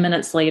 10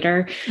 minutes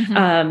later.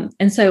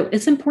 And so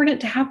it's important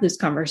to have those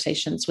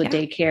conversations with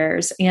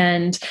daycares.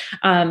 And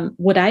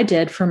what I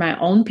did for my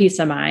own peace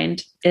of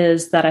mind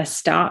is that I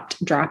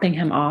stopped dropping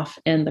him off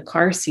in the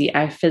car seat.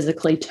 I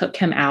physically took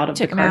him out of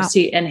the car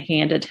seat and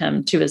handed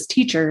him to his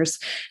teachers.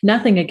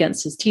 Nothing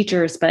against his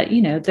teachers, but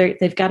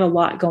they've got a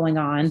lot going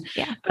on.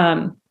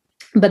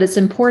 But it's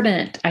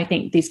important, I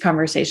think, these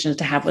conversations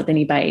to have with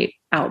anybody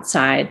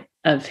outside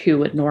of who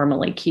would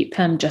normally keep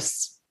him,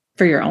 just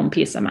for your own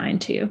peace of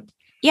mind too.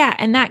 Yeah.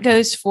 And that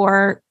goes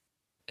for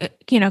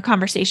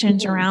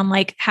conversations around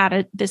like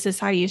this is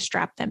how you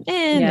strap them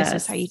in. Yes.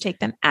 This is how you take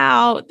them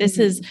out. This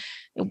is,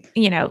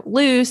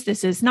 loose.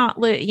 This is not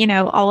loose.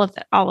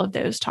 All of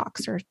those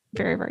talks are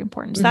very, very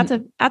important.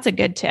 So that's a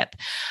good tip.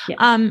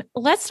 Yeah.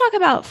 Let's talk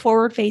about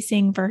forward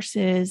facing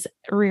versus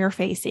rear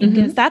facing,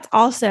 because that's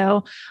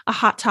also a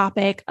hot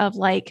topic of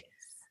like,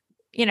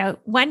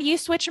 when do you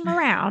switch them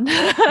around?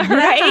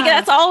 Right.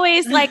 That's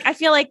always like, I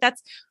feel like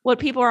that's what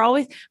people are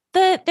always,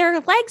 their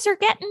legs are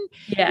getting,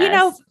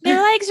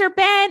 their legs are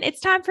bent. It's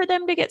time for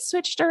them to get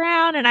switched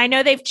around. And I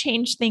know they've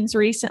changed things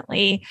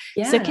recently.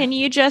 Yeah. So can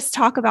you just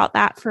talk about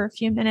that for a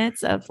few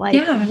minutes of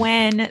like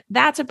when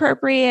that's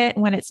appropriate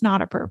and when it's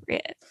not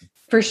appropriate?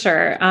 For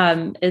sure.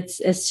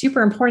 It's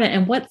super important.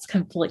 And what's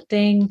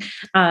conflicting,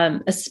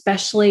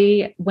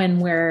 especially when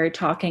we're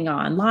talking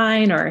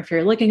online, or if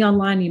you're looking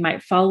online, you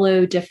might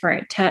follow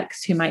different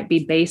texts who might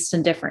be based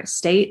in different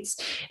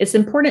states. It's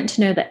important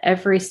to know that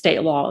every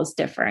state law is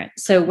different.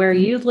 So where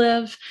you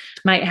live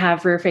might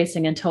have rear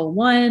facing until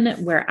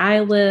 1, where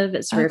I live,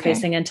 it's rear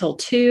facing until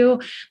 2.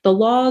 The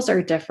laws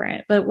are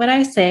different. But what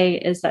I say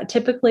is that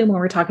typically when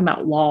we're talking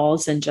about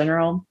laws in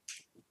general,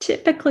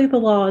 typically the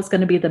law is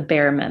going to be the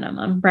bare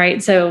minimum,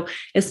 right? So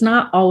it's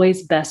not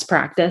always best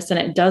practice, and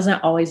it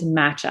doesn't always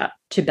match up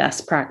to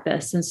best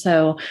practice. And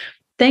so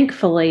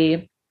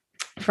thankfully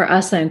for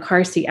us in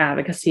car seat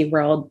advocacy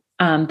world,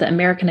 the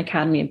American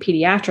Academy of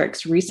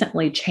Pediatrics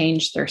recently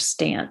changed their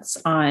stance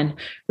on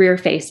rear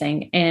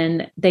facing,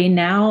 and they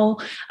now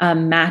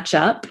match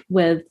up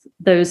with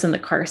those in the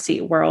car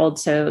seat world.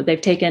 So they've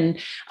taken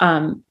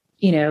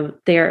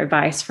their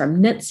advice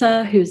from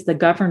NHTSA, who's the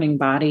governing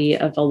body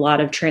of a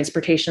lot of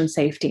transportation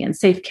safety and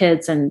Safe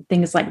Kids and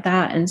things like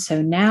that. And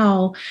so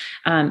now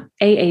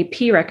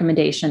AAP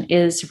recommendation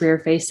is rear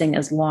facing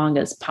as long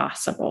as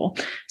possible.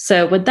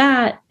 So with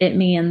that, it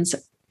means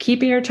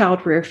keeping your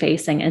child rear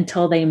facing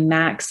until they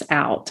max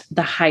out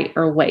the height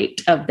or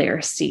weight of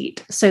their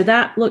seat. So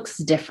that looks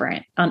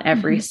different on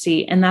every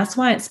seat. And that's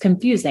why it's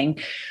confusing.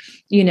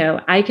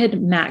 I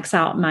could max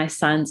out my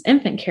son's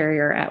infant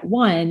carrier at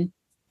 1,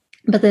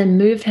 but then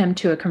move him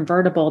to a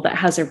convertible that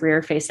has a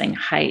rear facing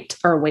height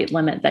or weight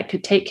limit that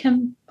could take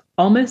him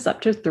almost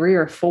up to 3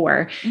 or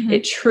 4.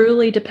 It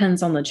truly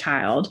depends on the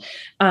child.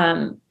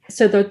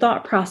 So the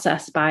thought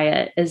process by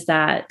it is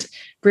that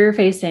rear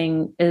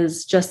facing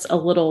is just a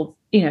little,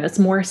 it's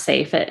more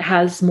safe. It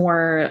has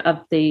more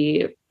of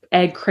the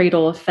egg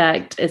cradle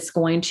effect. It's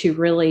going to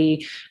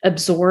really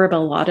absorb a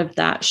lot of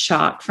that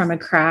shock from a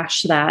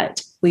crash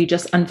that we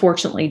just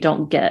unfortunately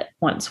don't get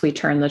once we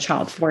turn the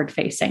child forward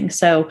facing.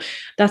 So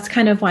that's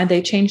kind of why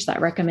they changed that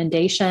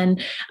recommendation.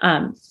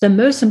 The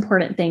most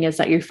important thing is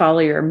that you follow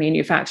your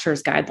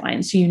manufacturer's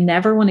guidelines. You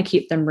never want to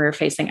keep them rear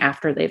facing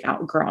after they've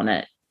outgrown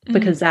it,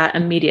 because that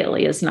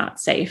immediately is not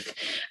safe.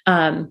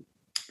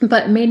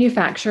 But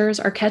manufacturers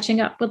are catching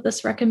up with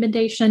this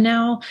recommendation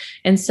now.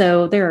 And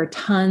so there are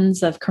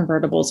tons of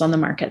convertibles on the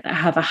market that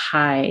have a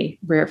high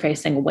rear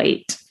facing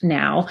weight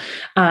now.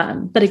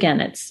 But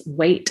again, it's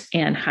weight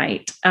and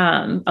height.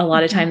 A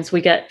lot of times we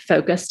get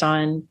focused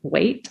on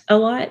weight a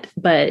lot,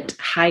 but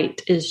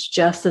height is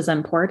just as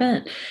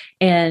important.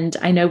 And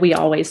I know we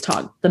always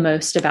talk the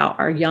most about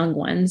our young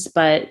ones,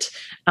 but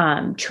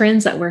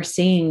trends that we're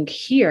seeing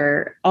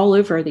here all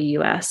over the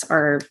US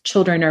are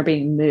children are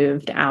being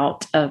moved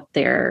out of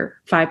their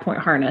 5-point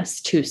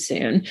harness too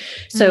soon.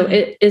 So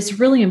it is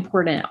really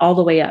important all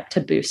the way up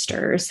to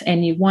boosters.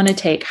 And you want to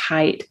take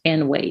height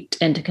and weight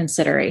into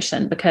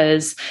consideration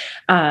because,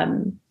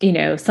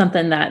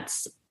 something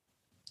that's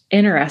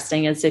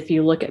interesting is if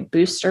you look at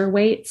booster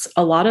weights,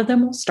 a lot of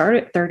them will start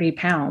at 30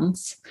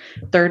 pounds,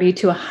 30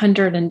 to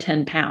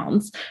 110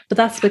 pounds, but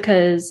that's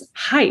because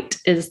height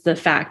is the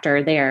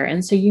factor there.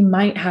 And so you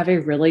might have a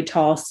really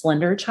tall,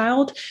 slender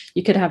child.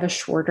 You could have a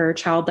shorter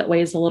child that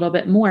weighs a little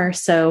bit more.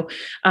 So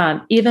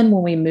even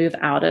when we move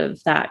out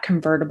of that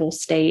convertible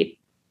state,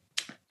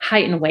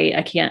 height and weight,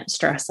 I can't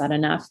stress that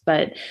enough.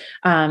 But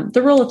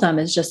the rule of thumb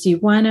is just you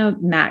want to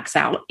max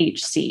out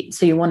each seat.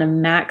 So you want to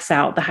max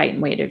out the height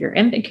and weight of your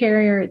infant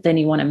carrier. Then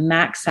you want to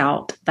max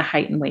out the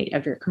height and weight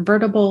of your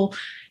convertible.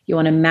 You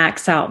want to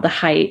max out the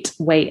height,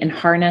 weight, and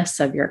harness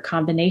of your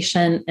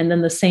combination. And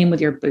then the same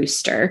with your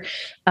booster.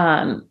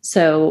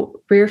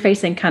 So rear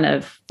facing kind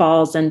of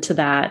falls into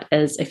that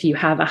as if you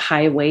have a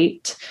high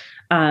weight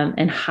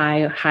and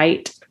high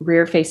height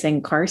rear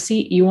facing car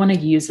seat, you want to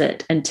use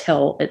it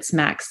until it's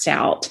maxed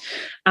out.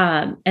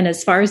 And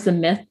as far as the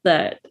myth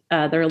that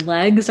their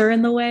legs are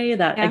in the way,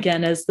 that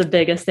again is the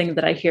biggest thing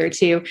that I hear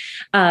too.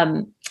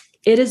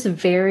 It is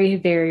very,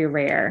 very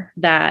rare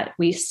that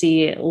we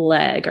see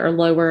leg or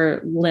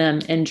lower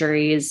limb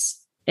injuries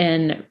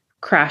in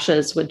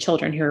crashes with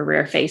children who are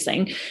rear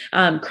facing.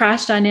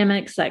 Crash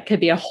dynamics, that could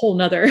be a whole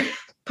nother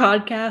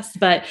podcasts,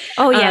 but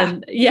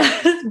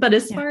yeah. But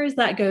as far as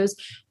that goes,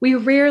 we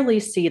rarely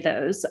see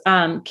those.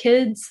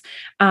 Kids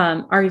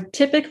are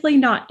typically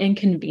not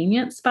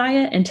inconvenienced by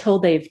it until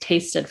they've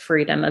tasted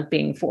freedom of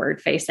being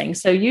forward facing.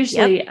 So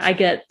usually I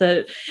get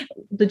the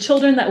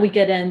children that we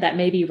get in that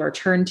maybe were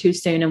turned too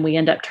soon and we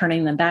end up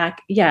turning them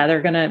back. Yeah,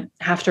 they're going to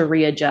have to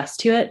readjust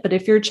to it. But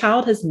if your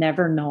child has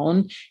never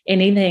known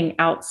anything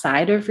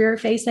outside of rear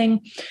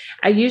facing,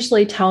 I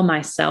usually tell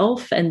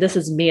myself, and this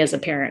is me as a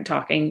parent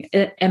talking,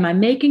 am I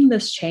making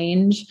this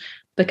change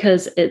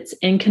because it's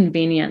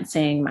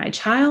inconveniencing my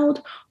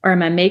child, or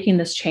am I making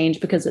this change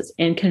because it's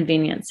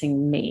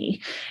inconveniencing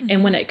me? Mm-hmm.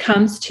 And when it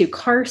comes to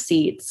car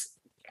seats,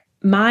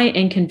 my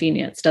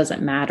inconvenience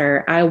doesn't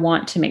matter. I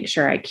want to make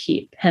sure I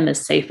keep him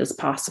as safe as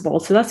possible.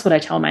 So that's what I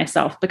tell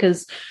myself,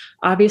 because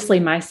obviously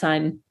my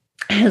son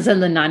is in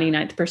the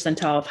 99th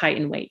percentile of height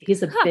and weight.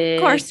 He's a big,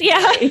 of course.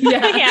 Yeah.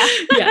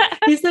 Yeah.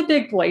 He's a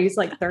big boy. He's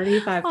like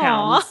 35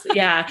 pounds.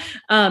 Yeah.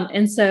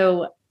 And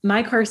so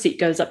my car seat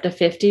goes up to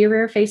 50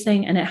 rear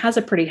facing, and it has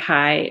a pretty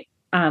high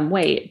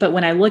weight. But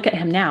when I look at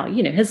him now,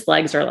 his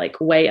legs are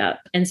like way up.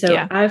 And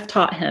so I've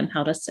taught him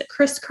how to sit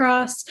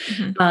crisscross.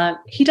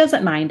 Mm-hmm. He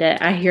doesn't mind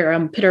it. I hear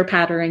him pitter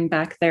pattering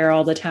back there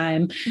all the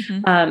time.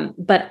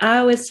 Mm-hmm. But I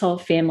always tell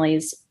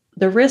families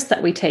the risk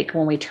that we take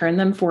when we turn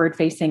them forward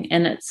facing,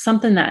 and it's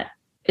something that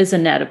is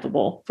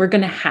inevitable. We're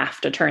going to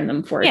have to turn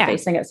them forward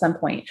facing at some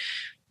point,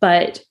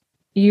 but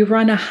you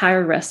run a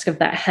higher risk of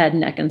that head,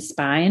 neck, and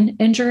spine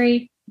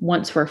injury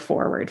once we're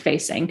forward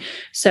facing.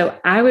 So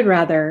I would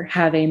rather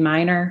have a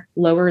minor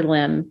lower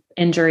limb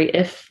injury,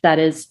 if that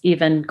is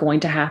even going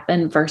to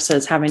happen,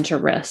 versus having to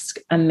risk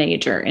a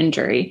major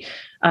injury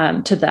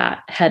to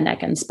that head,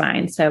 neck, and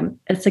spine. So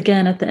it's,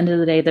 again, at the end of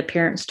the day, the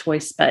parent's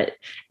choice, but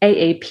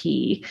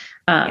AAP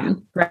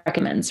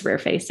recommends rear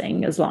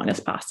facing as long as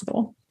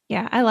possible.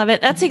 Yeah, I love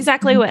it. That's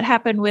exactly what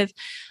happened with,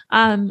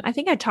 I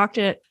think I talked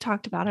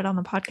about it on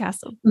the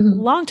podcast a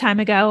long time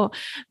ago,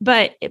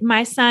 but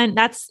my son,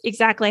 that's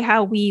exactly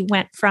how we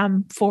went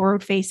from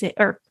forward facing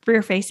or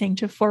rear facing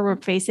to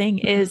forward facing.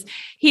 Is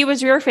he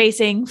was rear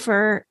facing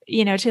for,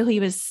 till he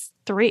was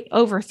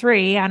over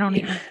three. I don't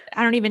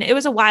even, it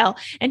was a while.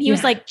 And he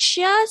was like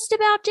just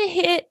about to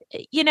hit,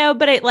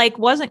 but it like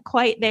wasn't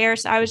quite there.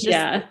 So I was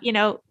just,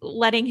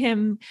 letting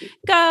him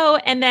go.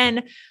 And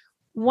then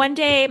one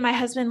day my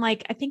husband, I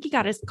think he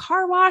got his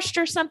car washed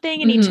or something,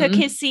 and he took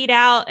his seat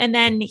out, and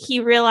then he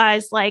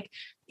realized,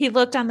 he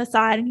looked on the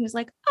side and he was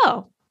like,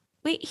 oh,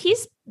 wait,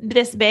 he's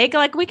this big.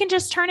 We can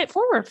just turn it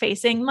forward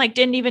facing.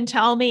 Didn't even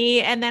tell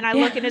me. And then I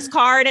look in his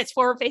car and it's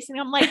forward facing.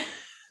 I'm like,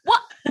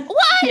 what?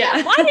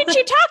 Yeah. Why didn't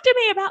you talk to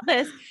me about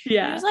this?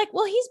 Yeah. He was like,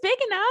 well, he's big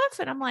enough.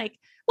 And I'm like,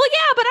 well,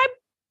 yeah, but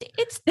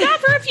it's not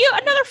for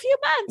another few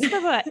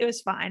months, but it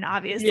was fine,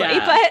 obviously.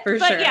 But sure,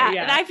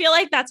 and I feel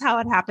like that's how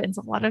it happens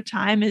a lot of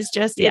time, is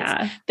just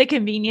it's the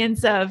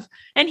convenience of,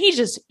 and he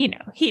just,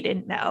 he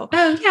didn't know.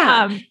 Oh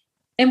yeah.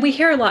 And we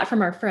hear a lot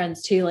from our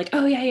friends too,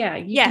 oh yeah.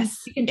 You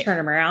can turn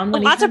him around.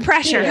 Lots of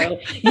pressure.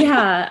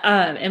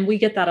 Yeah. And we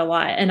get that a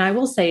lot. And I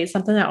will say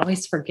something I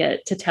always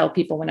forget to tell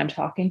people when I'm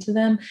talking to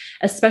them,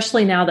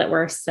 especially now that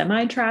we're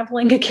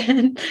semi-traveling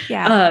again.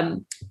 Yeah.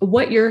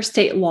 What your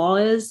state law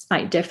is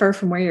might differ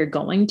from where you're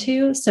going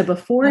to. So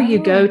before you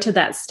go to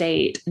that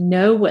state,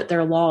 know what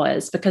their law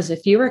is, because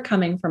if you are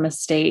coming from a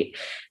state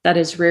that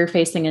is rear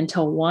facing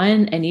until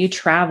 1 and you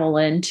travel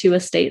into a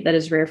state that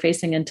is rear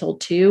facing until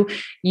 2,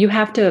 you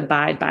have to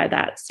abide by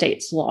that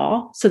state's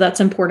law. So that's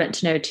important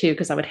to know too,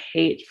 because I would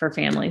hate for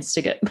families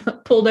to get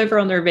pulled over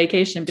on their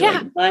vacation and be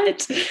like,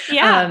 what?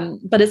 Yeah.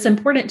 But it's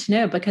important to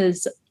know,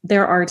 because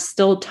there are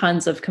still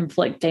tons of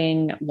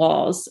conflicting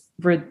laws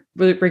with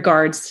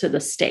regards to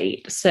the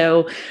state.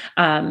 So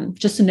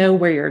just to know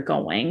where you're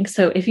going.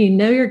 So if you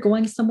know you're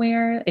going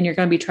somewhere and you're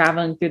going to be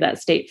traveling through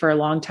that state for a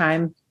long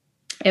time,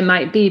 it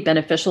might be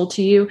beneficial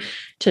to you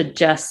to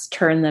just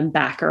turn them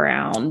back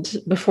around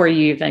before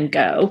you even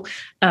go.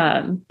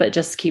 But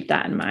just keep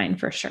that in mind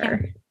for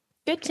sure. Yeah.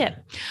 Good tip.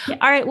 Yeah.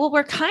 All right. Well,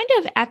 we're kind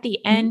of at the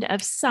end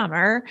of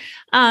summer,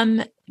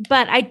 but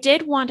I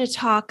did want to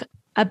talk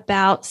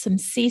about some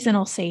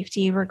seasonal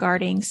safety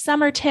regarding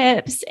summer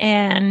tips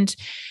and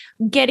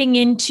getting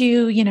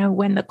into,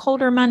 when the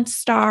colder months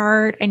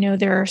start. I know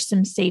there are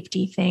some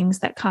safety things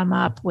that come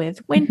up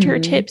with winter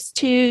tips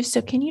too.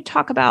 So can you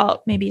talk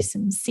about maybe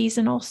some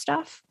seasonal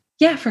stuff?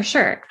 Yeah, for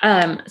sure.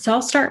 So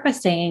I'll start by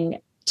saying,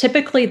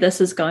 typically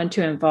this is going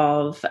to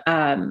involve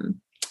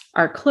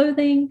our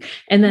clothing,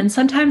 and then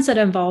sometimes it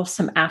involves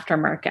some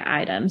aftermarket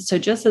items. So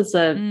just as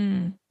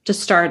to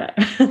start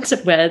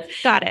with,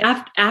 got it.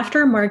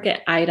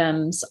 Aftermarket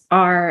items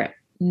are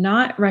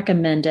not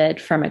recommended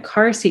from a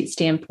car seat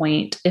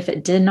standpoint if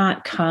it did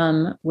not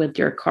come with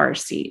your car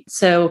seat.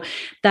 So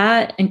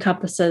that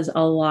encompasses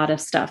a lot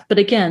of stuff. But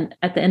again,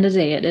 at the end of the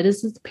day, it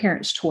is the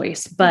parent's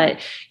choice, but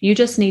you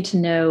just need to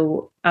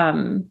know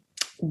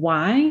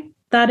why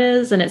that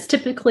is, and it's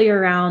typically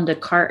around a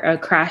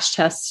crash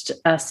test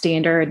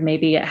standard.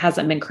 Maybe it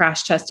hasn't been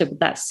crash tested with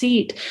that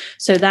seat,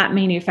 so that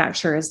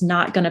manufacturer is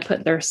not going to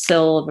put their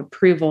seal of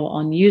approval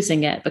on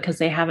using it because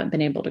they haven't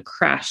been able to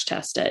crash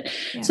test it.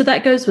 Yeah. So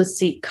that goes with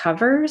seat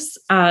covers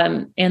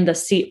and the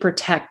seat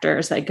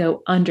protectors that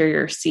go under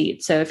your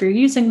seat. So if you're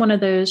using one of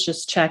those,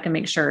 just check and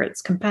make sure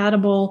it's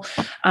compatible.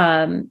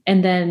 And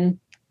then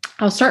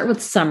I'll start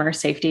with summer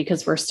safety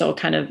because we're still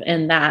kind of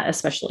in that,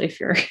 especially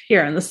if you're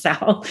here in the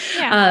South.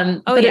 Yeah.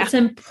 It's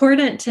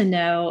important to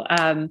know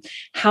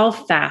how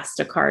fast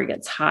a car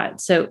gets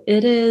hot. So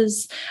it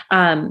is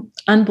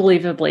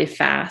unbelievably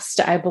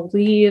fast. I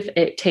believe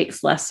it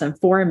takes less than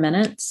 4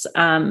 minutes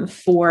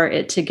for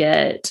it to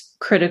get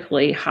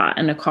critically hot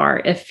in a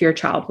car if your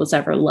child was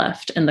ever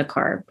left in the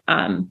car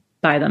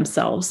by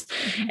themselves.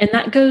 Mm-hmm. And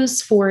that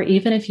goes for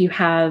even if you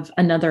have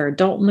another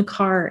adult in the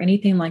car or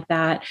anything like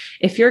that.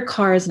 If your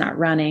car is not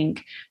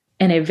running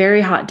in a very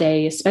hot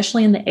day,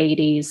 especially in the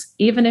 80s,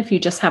 even if you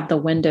just have the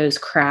windows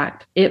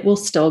cracked, it will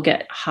still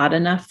get hot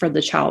enough for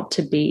the child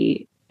to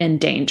be in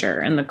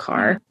danger in the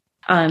car.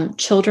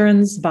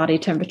 Children's body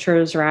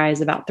temperatures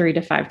rise about 3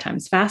 to 5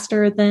 times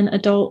faster than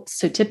adults.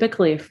 So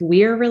typically, if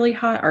we're really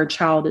hot, our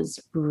child is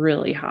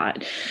really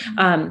hot.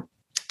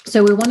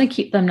 So we want to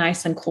keep them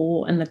nice and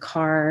cool in the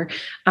car.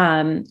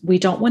 We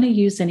don't want to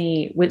use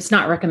it's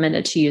not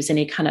recommended to use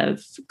any kind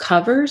of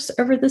covers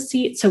over the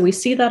seat. So we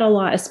see that a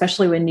lot,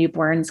 especially with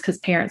newborns, because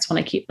parents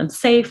want to keep them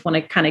safe, want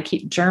to kind of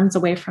keep germs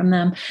away from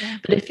them. Yeah.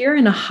 But if you're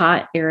in a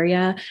hot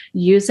area,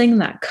 using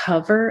that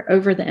cover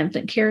over the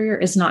infant carrier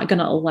is not going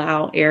to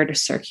allow air to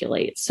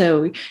circulate.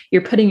 So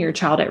you're putting your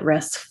child at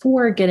risk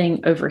for getting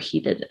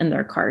overheated in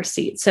their car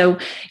seat. So,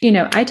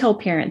 I tell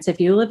parents,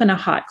 if you live in a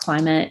hot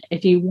climate,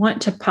 if you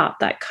want to pop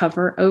that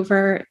cover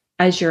over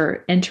as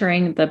you're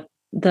entering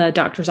the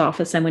doctor's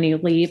office and when you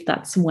leave,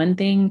 that's one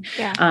thing.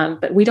 Yeah.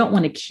 But we don't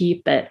want to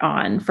keep it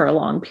on for a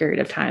long period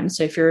of time.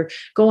 So if you're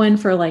going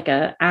for like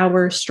an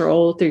hour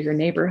stroll through your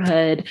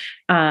neighborhood,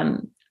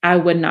 I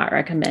would not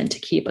recommend to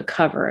keep a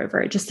cover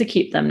over it just to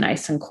keep them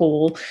nice and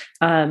cool.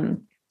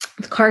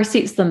 The car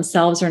seats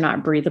themselves are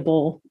not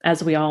breathable,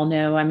 as we all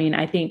know. I mean,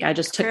 I think I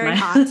just took Very my,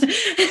 hot.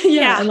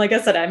 yeah. And like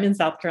I said, I'm in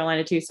South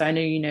Carolina too. So I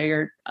know,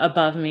 you're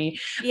above me,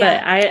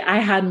 but I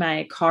had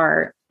my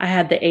car, I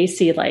had the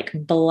AC like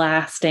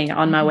blasting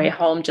on my way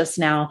home just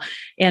now.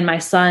 And my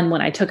son,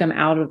 when I took him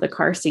out of the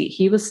car seat,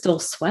 he was still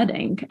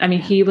sweating. I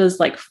mean, he was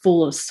like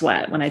full of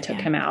sweat when I took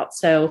him out.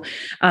 So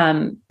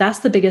that's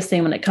the biggest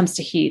thing when it comes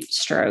to heat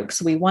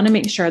strokes. We want to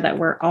make sure that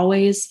we're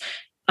always,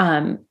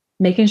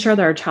 making sure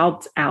that our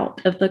child's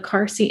out of the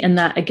car seat. And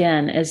that,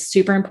 again, is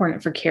super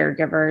important for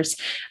caregivers.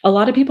 A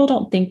lot of people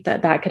don't think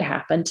that could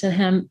happen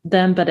to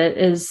them, but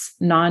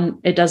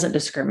it doesn't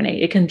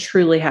discriminate. It can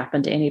truly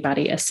happen to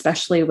anybody,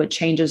 especially with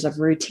changes of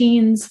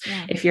routines.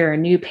 Yeah. If you're a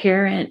new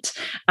parent,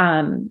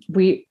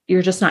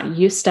 you're just not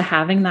used to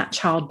having that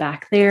child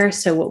back there.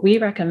 So what we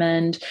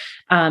recommend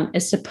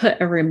is to put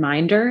a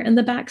reminder in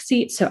the back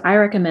seat. So I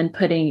recommend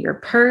putting your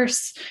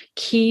purse,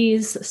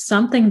 keys,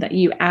 something that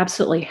you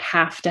absolutely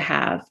have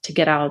to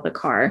get out of the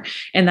car.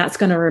 And that's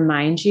going to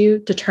remind you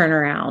to turn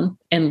around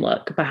and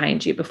look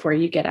behind you before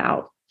you get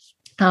out.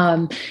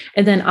 And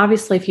then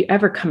obviously, if you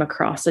ever come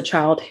across a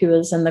child who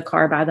is in the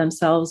car by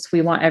themselves,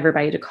 we want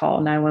everybody to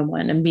call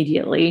 911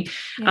 immediately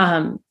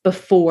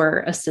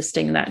before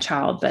assisting that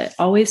child. But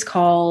always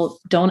call.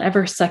 Don't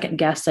ever second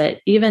guess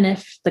it. Even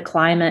if the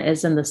climate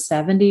is in the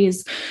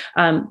 70s,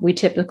 we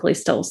typically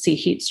still see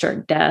heat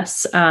stroke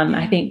deaths.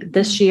 I think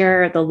this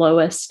year, the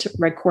lowest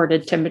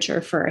recorded temperature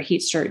for a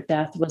heat stroke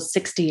death was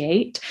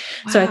 68.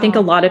 Wow. So I think a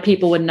lot of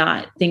people would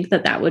not think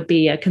that would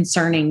be a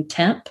concerning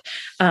temp.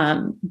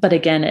 But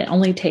again, it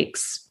only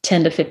takes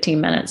 10 to 15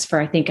 minutes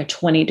for, I think, a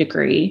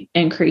 20-degree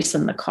increase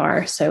in the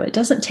car. So it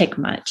doesn't take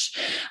much.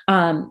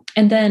 And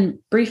then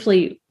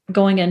briefly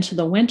going into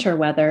the winter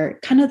weather,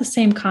 kind of the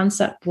same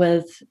concept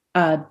with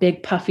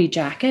big puffy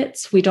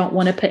jackets. We don't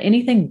want to put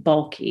anything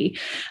bulky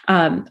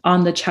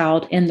on the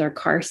child in their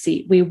car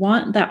seat. We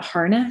want that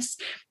harness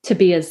to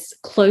be as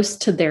close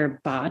to their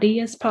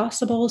body as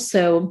possible.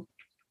 So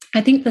I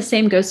think the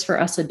same goes for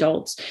us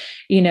adults.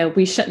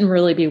 We shouldn't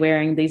really be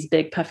wearing these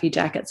big puffy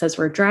jackets as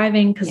we're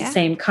driving because the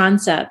same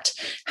concept,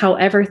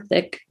 however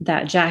thick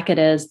that jacket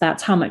is,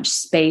 that's how much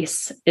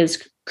space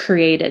is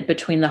created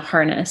between the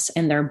harness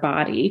and their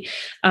body.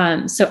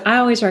 So I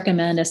always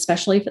recommend,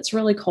 especially if it's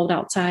really cold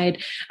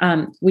outside,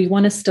 we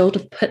want to still to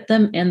put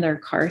them in their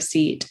car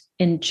seat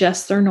in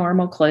just their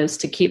normal clothes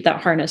to keep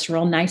that harness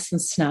real nice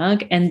and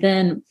snug. And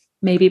then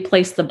maybe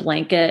place the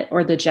blanket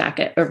or the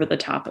jacket over the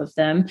top of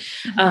them.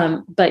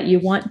 But you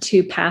want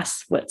to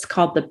pass what's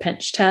called the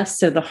pinch test.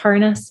 So the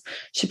harness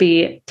should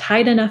be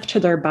tight enough to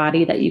their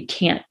body that you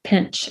can't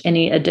pinch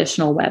any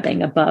additional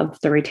webbing above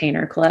the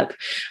retainer clip.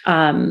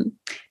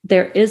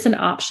 There is an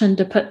option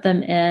to put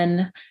them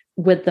in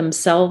with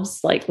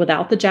themselves, like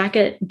without the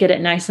jacket, get it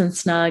nice and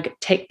snug,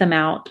 take them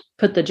out,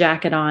 put the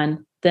jacket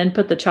on, then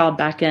put the child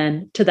back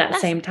in to that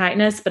same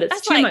tightness, but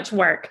it's too much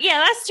work.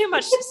 Yeah, that's too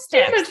much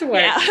steps. Too much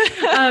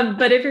work. Yeah.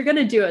 But if you're going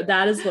to do it,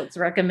 that is what's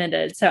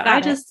recommended. So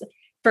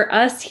for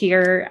us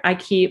here, I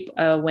keep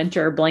a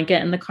winter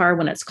blanket in the car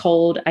when it's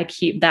cold. I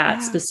keep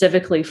that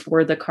specifically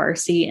for the car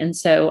seat. And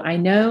so I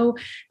know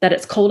that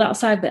it's cold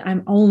outside, but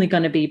I'm only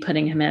going to be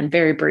putting him in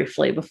very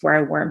briefly before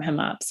I warm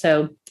him up.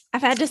 So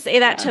I've had to say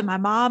that to my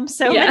mom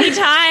so many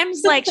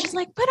times. Like, she's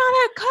like, put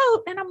on a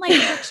coat. And I'm like,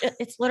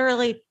 it's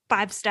literally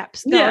 5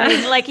 steps going.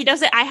 Yeah. Like, he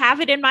doesn't, I have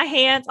it in my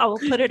hands. I will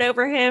put it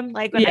over him.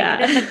 Like when I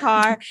get in the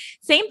car,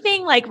 same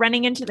thing, like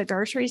running into the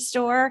grocery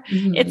store.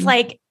 Mm-hmm. It's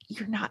like,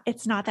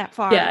 it's not that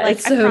far. Yeah, like,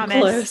 it's so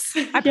close.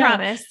 I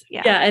promise.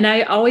 Yeah. Yeah. And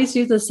I always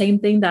do the same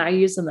thing that I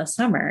use in the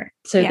summer.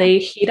 So they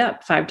heat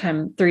up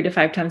 3 to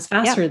 5 times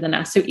faster than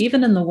us. So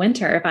even in the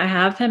winter, if I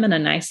have him in a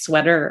nice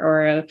sweater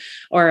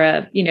or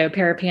a,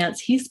 pair of pants,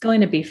 he's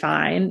going to be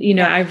fine.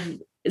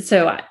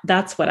 So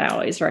that's what I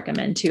always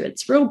recommend too.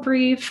 It's real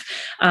brief.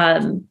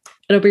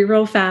 It'll be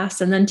real fast.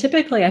 And then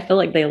typically I feel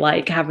like they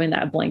like having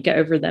that blanket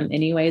over them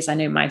anyways. I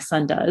know my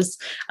son does.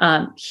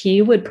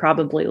 He would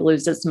probably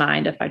lose his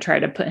mind if I try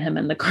to put him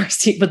in the car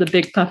seat with a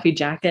big puffy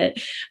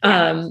jacket.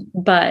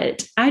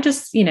 But I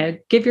just,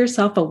 give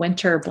yourself a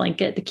winter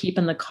blanket to keep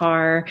in the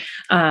car.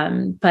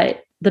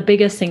 But the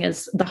biggest thing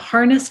is the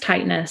harness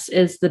tightness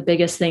is the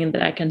biggest thing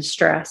that I can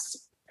stress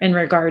in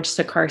regards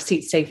to car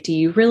seat safety.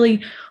 You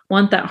really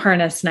want that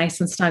harness nice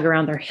and snug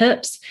around their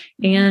hips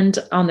and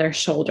on their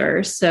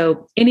shoulders.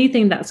 So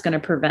anything that's going to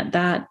prevent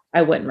that,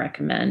 I wouldn't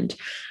recommend.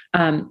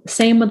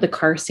 Same with the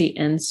car seat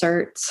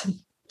inserts.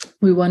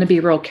 We want to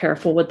be real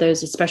careful with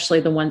those,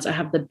 especially the ones that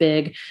have the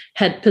big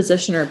head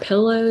positioner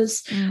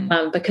pillows,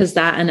 because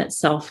that in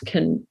itself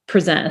can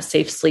present a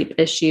safe sleep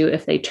issue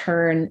if they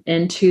turn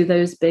into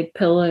those big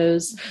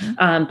pillows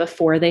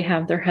before they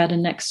have their head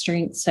and neck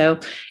strength. So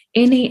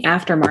any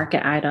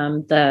aftermarket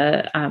item,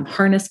 the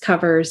harness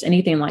covers,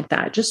 anything like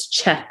that, just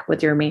check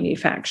with your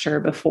manufacturer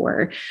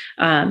before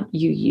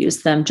you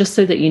use them, just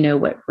so that you know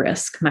what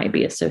risk might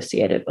be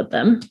associated with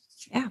them.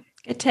 Yeah.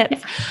 Good tips.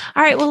 Yeah.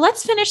 All right. Well,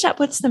 let's finish up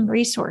with some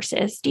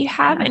resources. Do you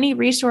have any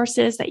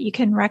resources that you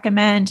can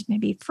recommend,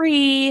 maybe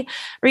free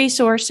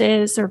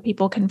resources, or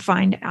people can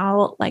find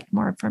out like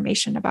more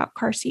information about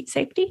car seat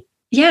safety?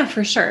 Yeah,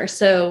 for sure.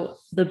 So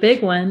the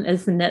big one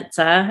is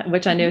NHTSA,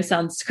 which I know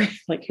sounds great,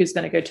 like who's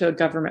going to go to a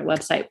government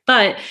website,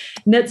 but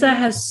NHTSA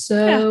has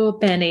so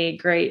many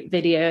great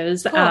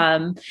videos.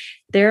 Cool.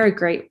 They're a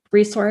great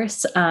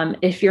resource.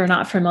 If you're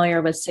not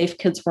familiar with Safe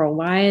Kids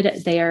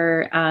Worldwide,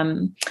 they're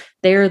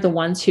the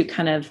ones who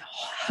kind of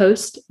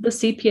host the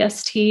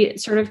CPST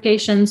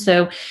certification.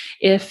 So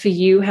if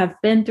you have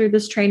been through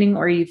this training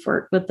or you've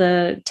worked with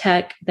the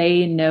tech,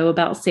 they know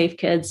about Safe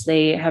Kids.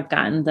 They have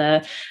gotten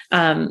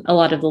a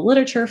lot of the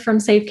literature from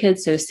Safe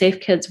Kids. So Safe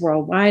Kids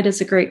Worldwide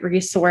is a great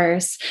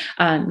resource.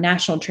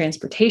 National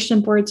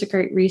Transportation Board's a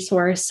great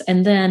resource.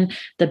 And then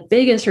the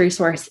biggest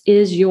resource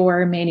is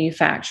your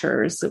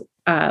manufacturer's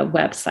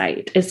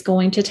website. Is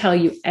going to tell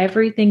you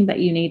everything that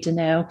you need to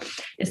know.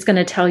 It's going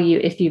to tell you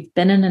if you've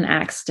been in an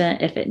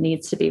accident, if it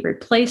needs to be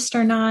replaced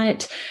or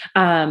not.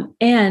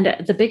 And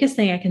the biggest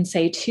thing I can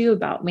say too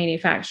about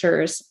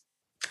manufacturers,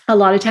 a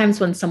lot of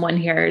times when someone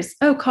hears,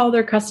 call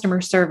their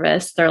customer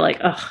service, they're like,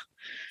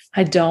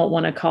 I don't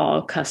want to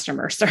call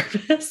customer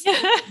service.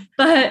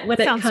 But when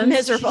it comes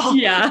miserable.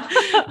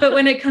 But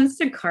when it comes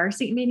to car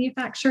seat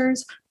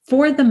manufacturers,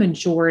 for the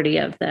majority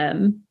of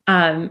them,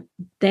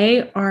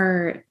 they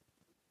are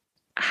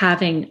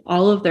having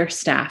all of their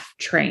staff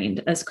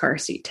trained as car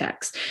seat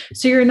techs.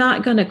 So you're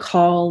not going to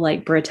call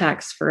like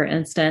Britax, for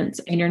instance,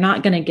 and you're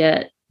not going to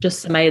get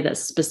just somebody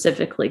that's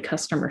specifically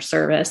customer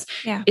service.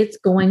 Yeah. It's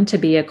going to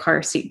be a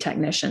car seat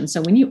technician.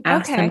 So when you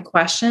ask them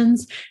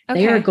questions,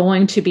 they are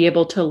going to be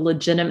able to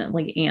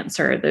legitimately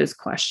answer those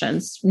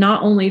questions,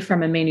 not only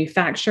from a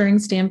manufacturing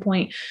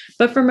standpoint,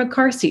 but from a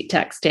car seat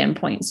tech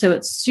standpoint. So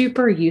it's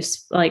super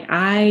useful. Like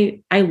I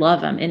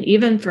love them. And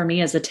even for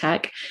me as a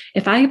tech,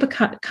 if I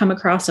come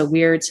across a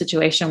weird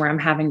situation where I'm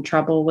having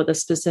trouble with a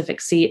specific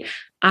seat,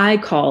 I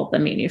call the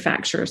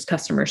manufacturer's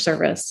customer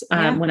service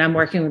when I'm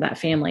working with that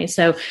family.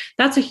 So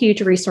that's a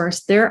huge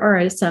resource. There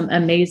are some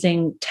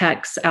amazing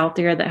techs out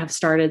there that have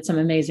started some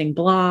amazing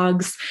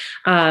blogs.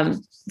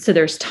 So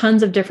there's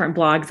tons of different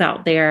blogs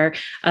out there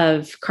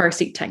of car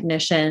seat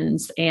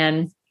technicians.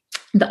 And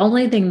the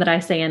only thing that I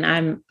say, and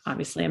I'm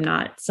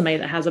not somebody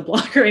that has a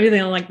blog or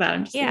anything like that.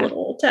 I'm just a little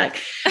old tech.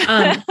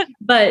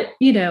 But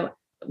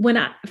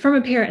from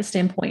a parent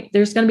standpoint,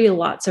 there's going to be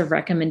lots of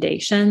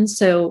recommendations.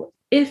 So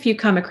if you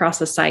come across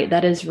a site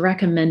that is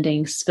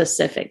recommending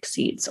specific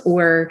seats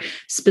or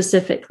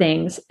specific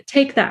things,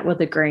 take that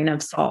with a grain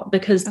of salt,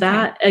 because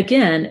that,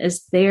 again,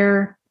 is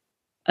their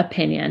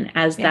opinion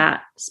as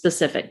that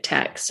specific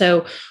tech.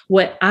 So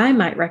what I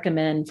might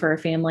recommend for a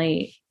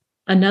family,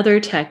 another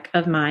tech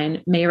of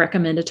mine may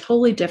recommend a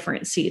totally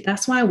different seat.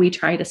 That's why we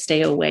try to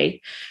stay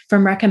away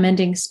from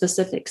recommending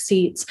specific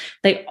seats.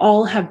 They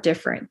all have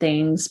different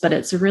things, but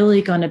it's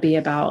really going to be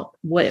about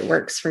what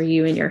works for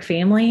you and your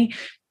family.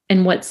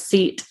 and what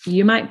seat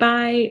you might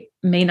buy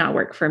may not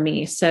work for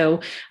me.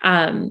 So,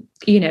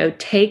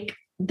 take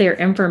their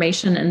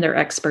information and their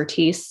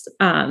expertise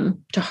to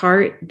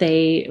heart.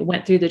 They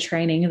went through the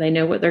training and they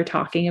know what they're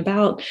talking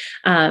about.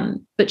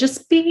 But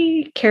just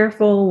be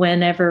careful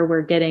whenever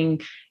we're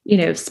getting,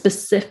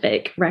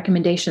 specific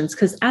recommendations,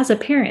 because as a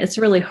parent, it's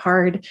really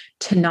hard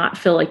to not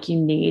feel like you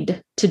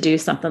need to do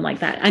something like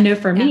that. I know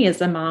for me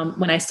as a mom,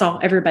 when I saw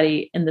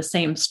everybody in the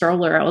same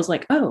stroller, I was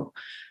like, oh,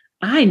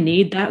 I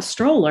need that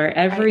stroller.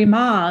 Every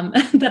mom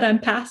that I'm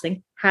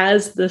passing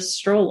has this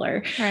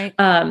stroller. Right.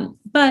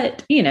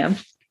 But,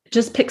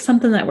 just pick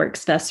something that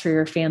works best for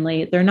your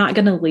family. They're not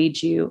going to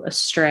lead you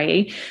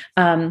astray.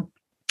 And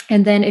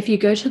then if you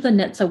go to the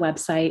NHTSA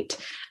website,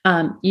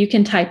 you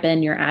can type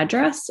in your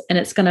address and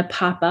it's going to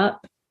pop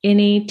up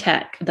any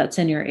tech that's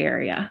in your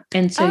area.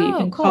 And so you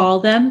can call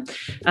them.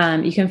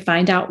 You can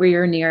find out where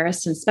your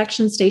nearest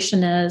inspection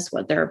station is,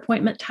 what their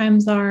appointment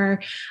times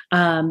are,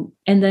 and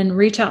then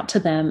reach out to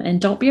them.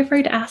 And don't be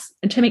afraid to ask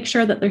to make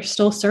sure that they're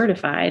still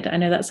certified. I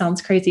know that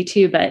sounds crazy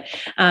too, but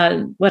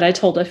what I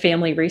told a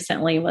family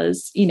recently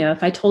was,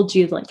 if I told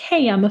you like,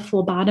 hey, I'm a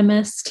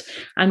phlebotomist,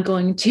 I'm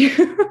going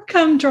to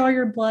come draw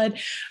your blood,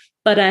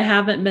 but I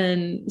haven't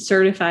been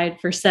certified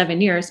for 7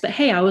 years, but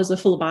hey, I was a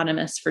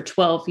phlebotomist for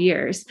 12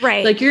 years.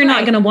 Right. Like you're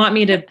not going to want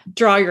me to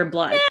draw your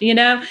blood,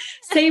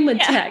 Same with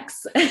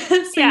techs.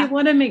 You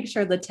want to make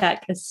sure the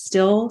tech is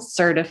still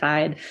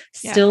certified,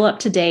 still up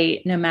to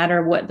date, no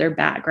matter what their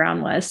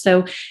background was.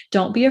 So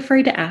don't be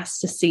afraid to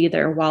ask to see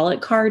their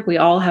wallet card. We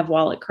all have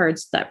wallet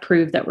cards that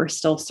prove that we're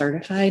still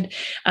certified.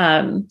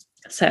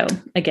 So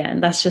again,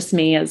 that's just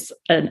me as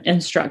an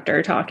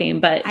instructor talking,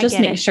 but just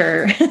make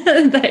sure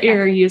that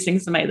you're using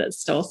somebody that's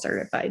still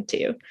certified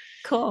too.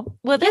 Cool.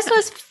 Well, this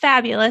was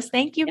fabulous.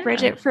 Thank you,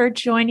 Bridget, for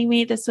joining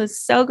me. This was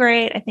so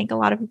great. I think a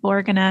lot of people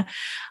are going to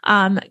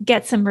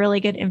get some really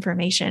good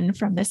information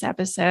from this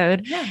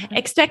episode.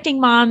 Expecting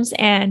moms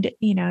and,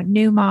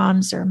 new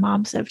moms or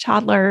moms of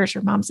toddlers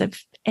or moms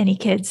of any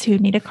kids who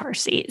need a car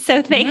seat.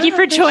 So thank you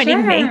for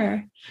joining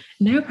me.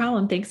 No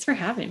problem. Thanks for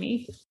having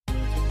me.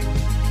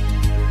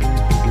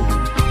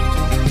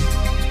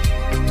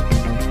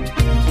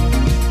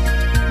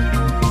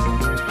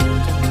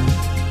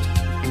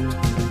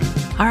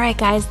 All right,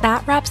 guys,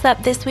 that wraps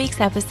up this week's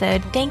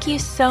episode. Thank you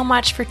so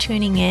much for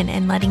tuning in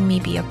and letting me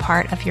be a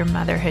part of your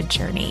motherhood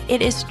journey.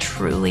 It is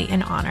truly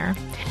an honor.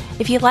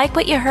 If you like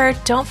what you heard,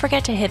 don't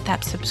forget to hit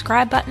that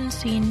subscribe button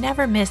so you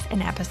never miss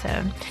an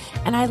episode.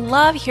 And I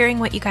love hearing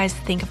what you guys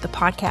think of the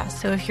podcast.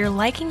 So if you're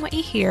liking what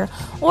you hear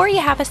or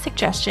you have a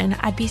suggestion,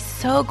 I'd be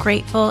so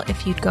grateful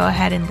if you'd go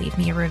ahead and leave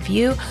me a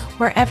review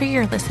wherever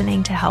you're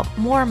listening to help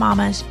more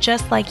mamas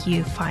just like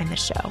you find the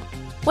show.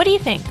 What do you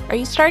think? Are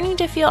you starting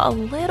to feel a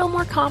little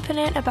more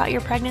confident about your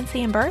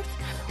pregnancy and birth?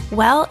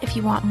 Well, if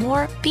you want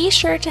more, be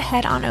sure to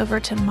head on over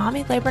to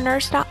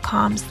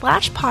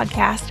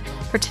mommylabornurse.com/podcast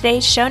for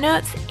today's show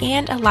notes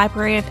and a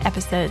library of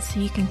episodes so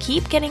you can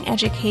keep getting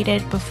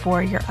educated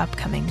before your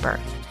upcoming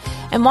birth.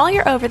 And while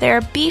you're over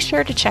there, be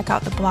sure to check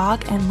out the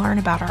blog and learn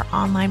about our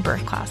online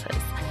birth classes.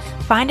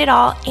 Find it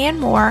all and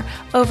more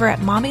over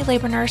at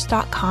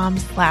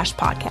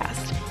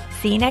mommylabornurse.com/podcast.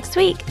 See you next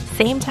week.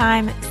 Same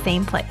time,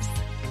 same place.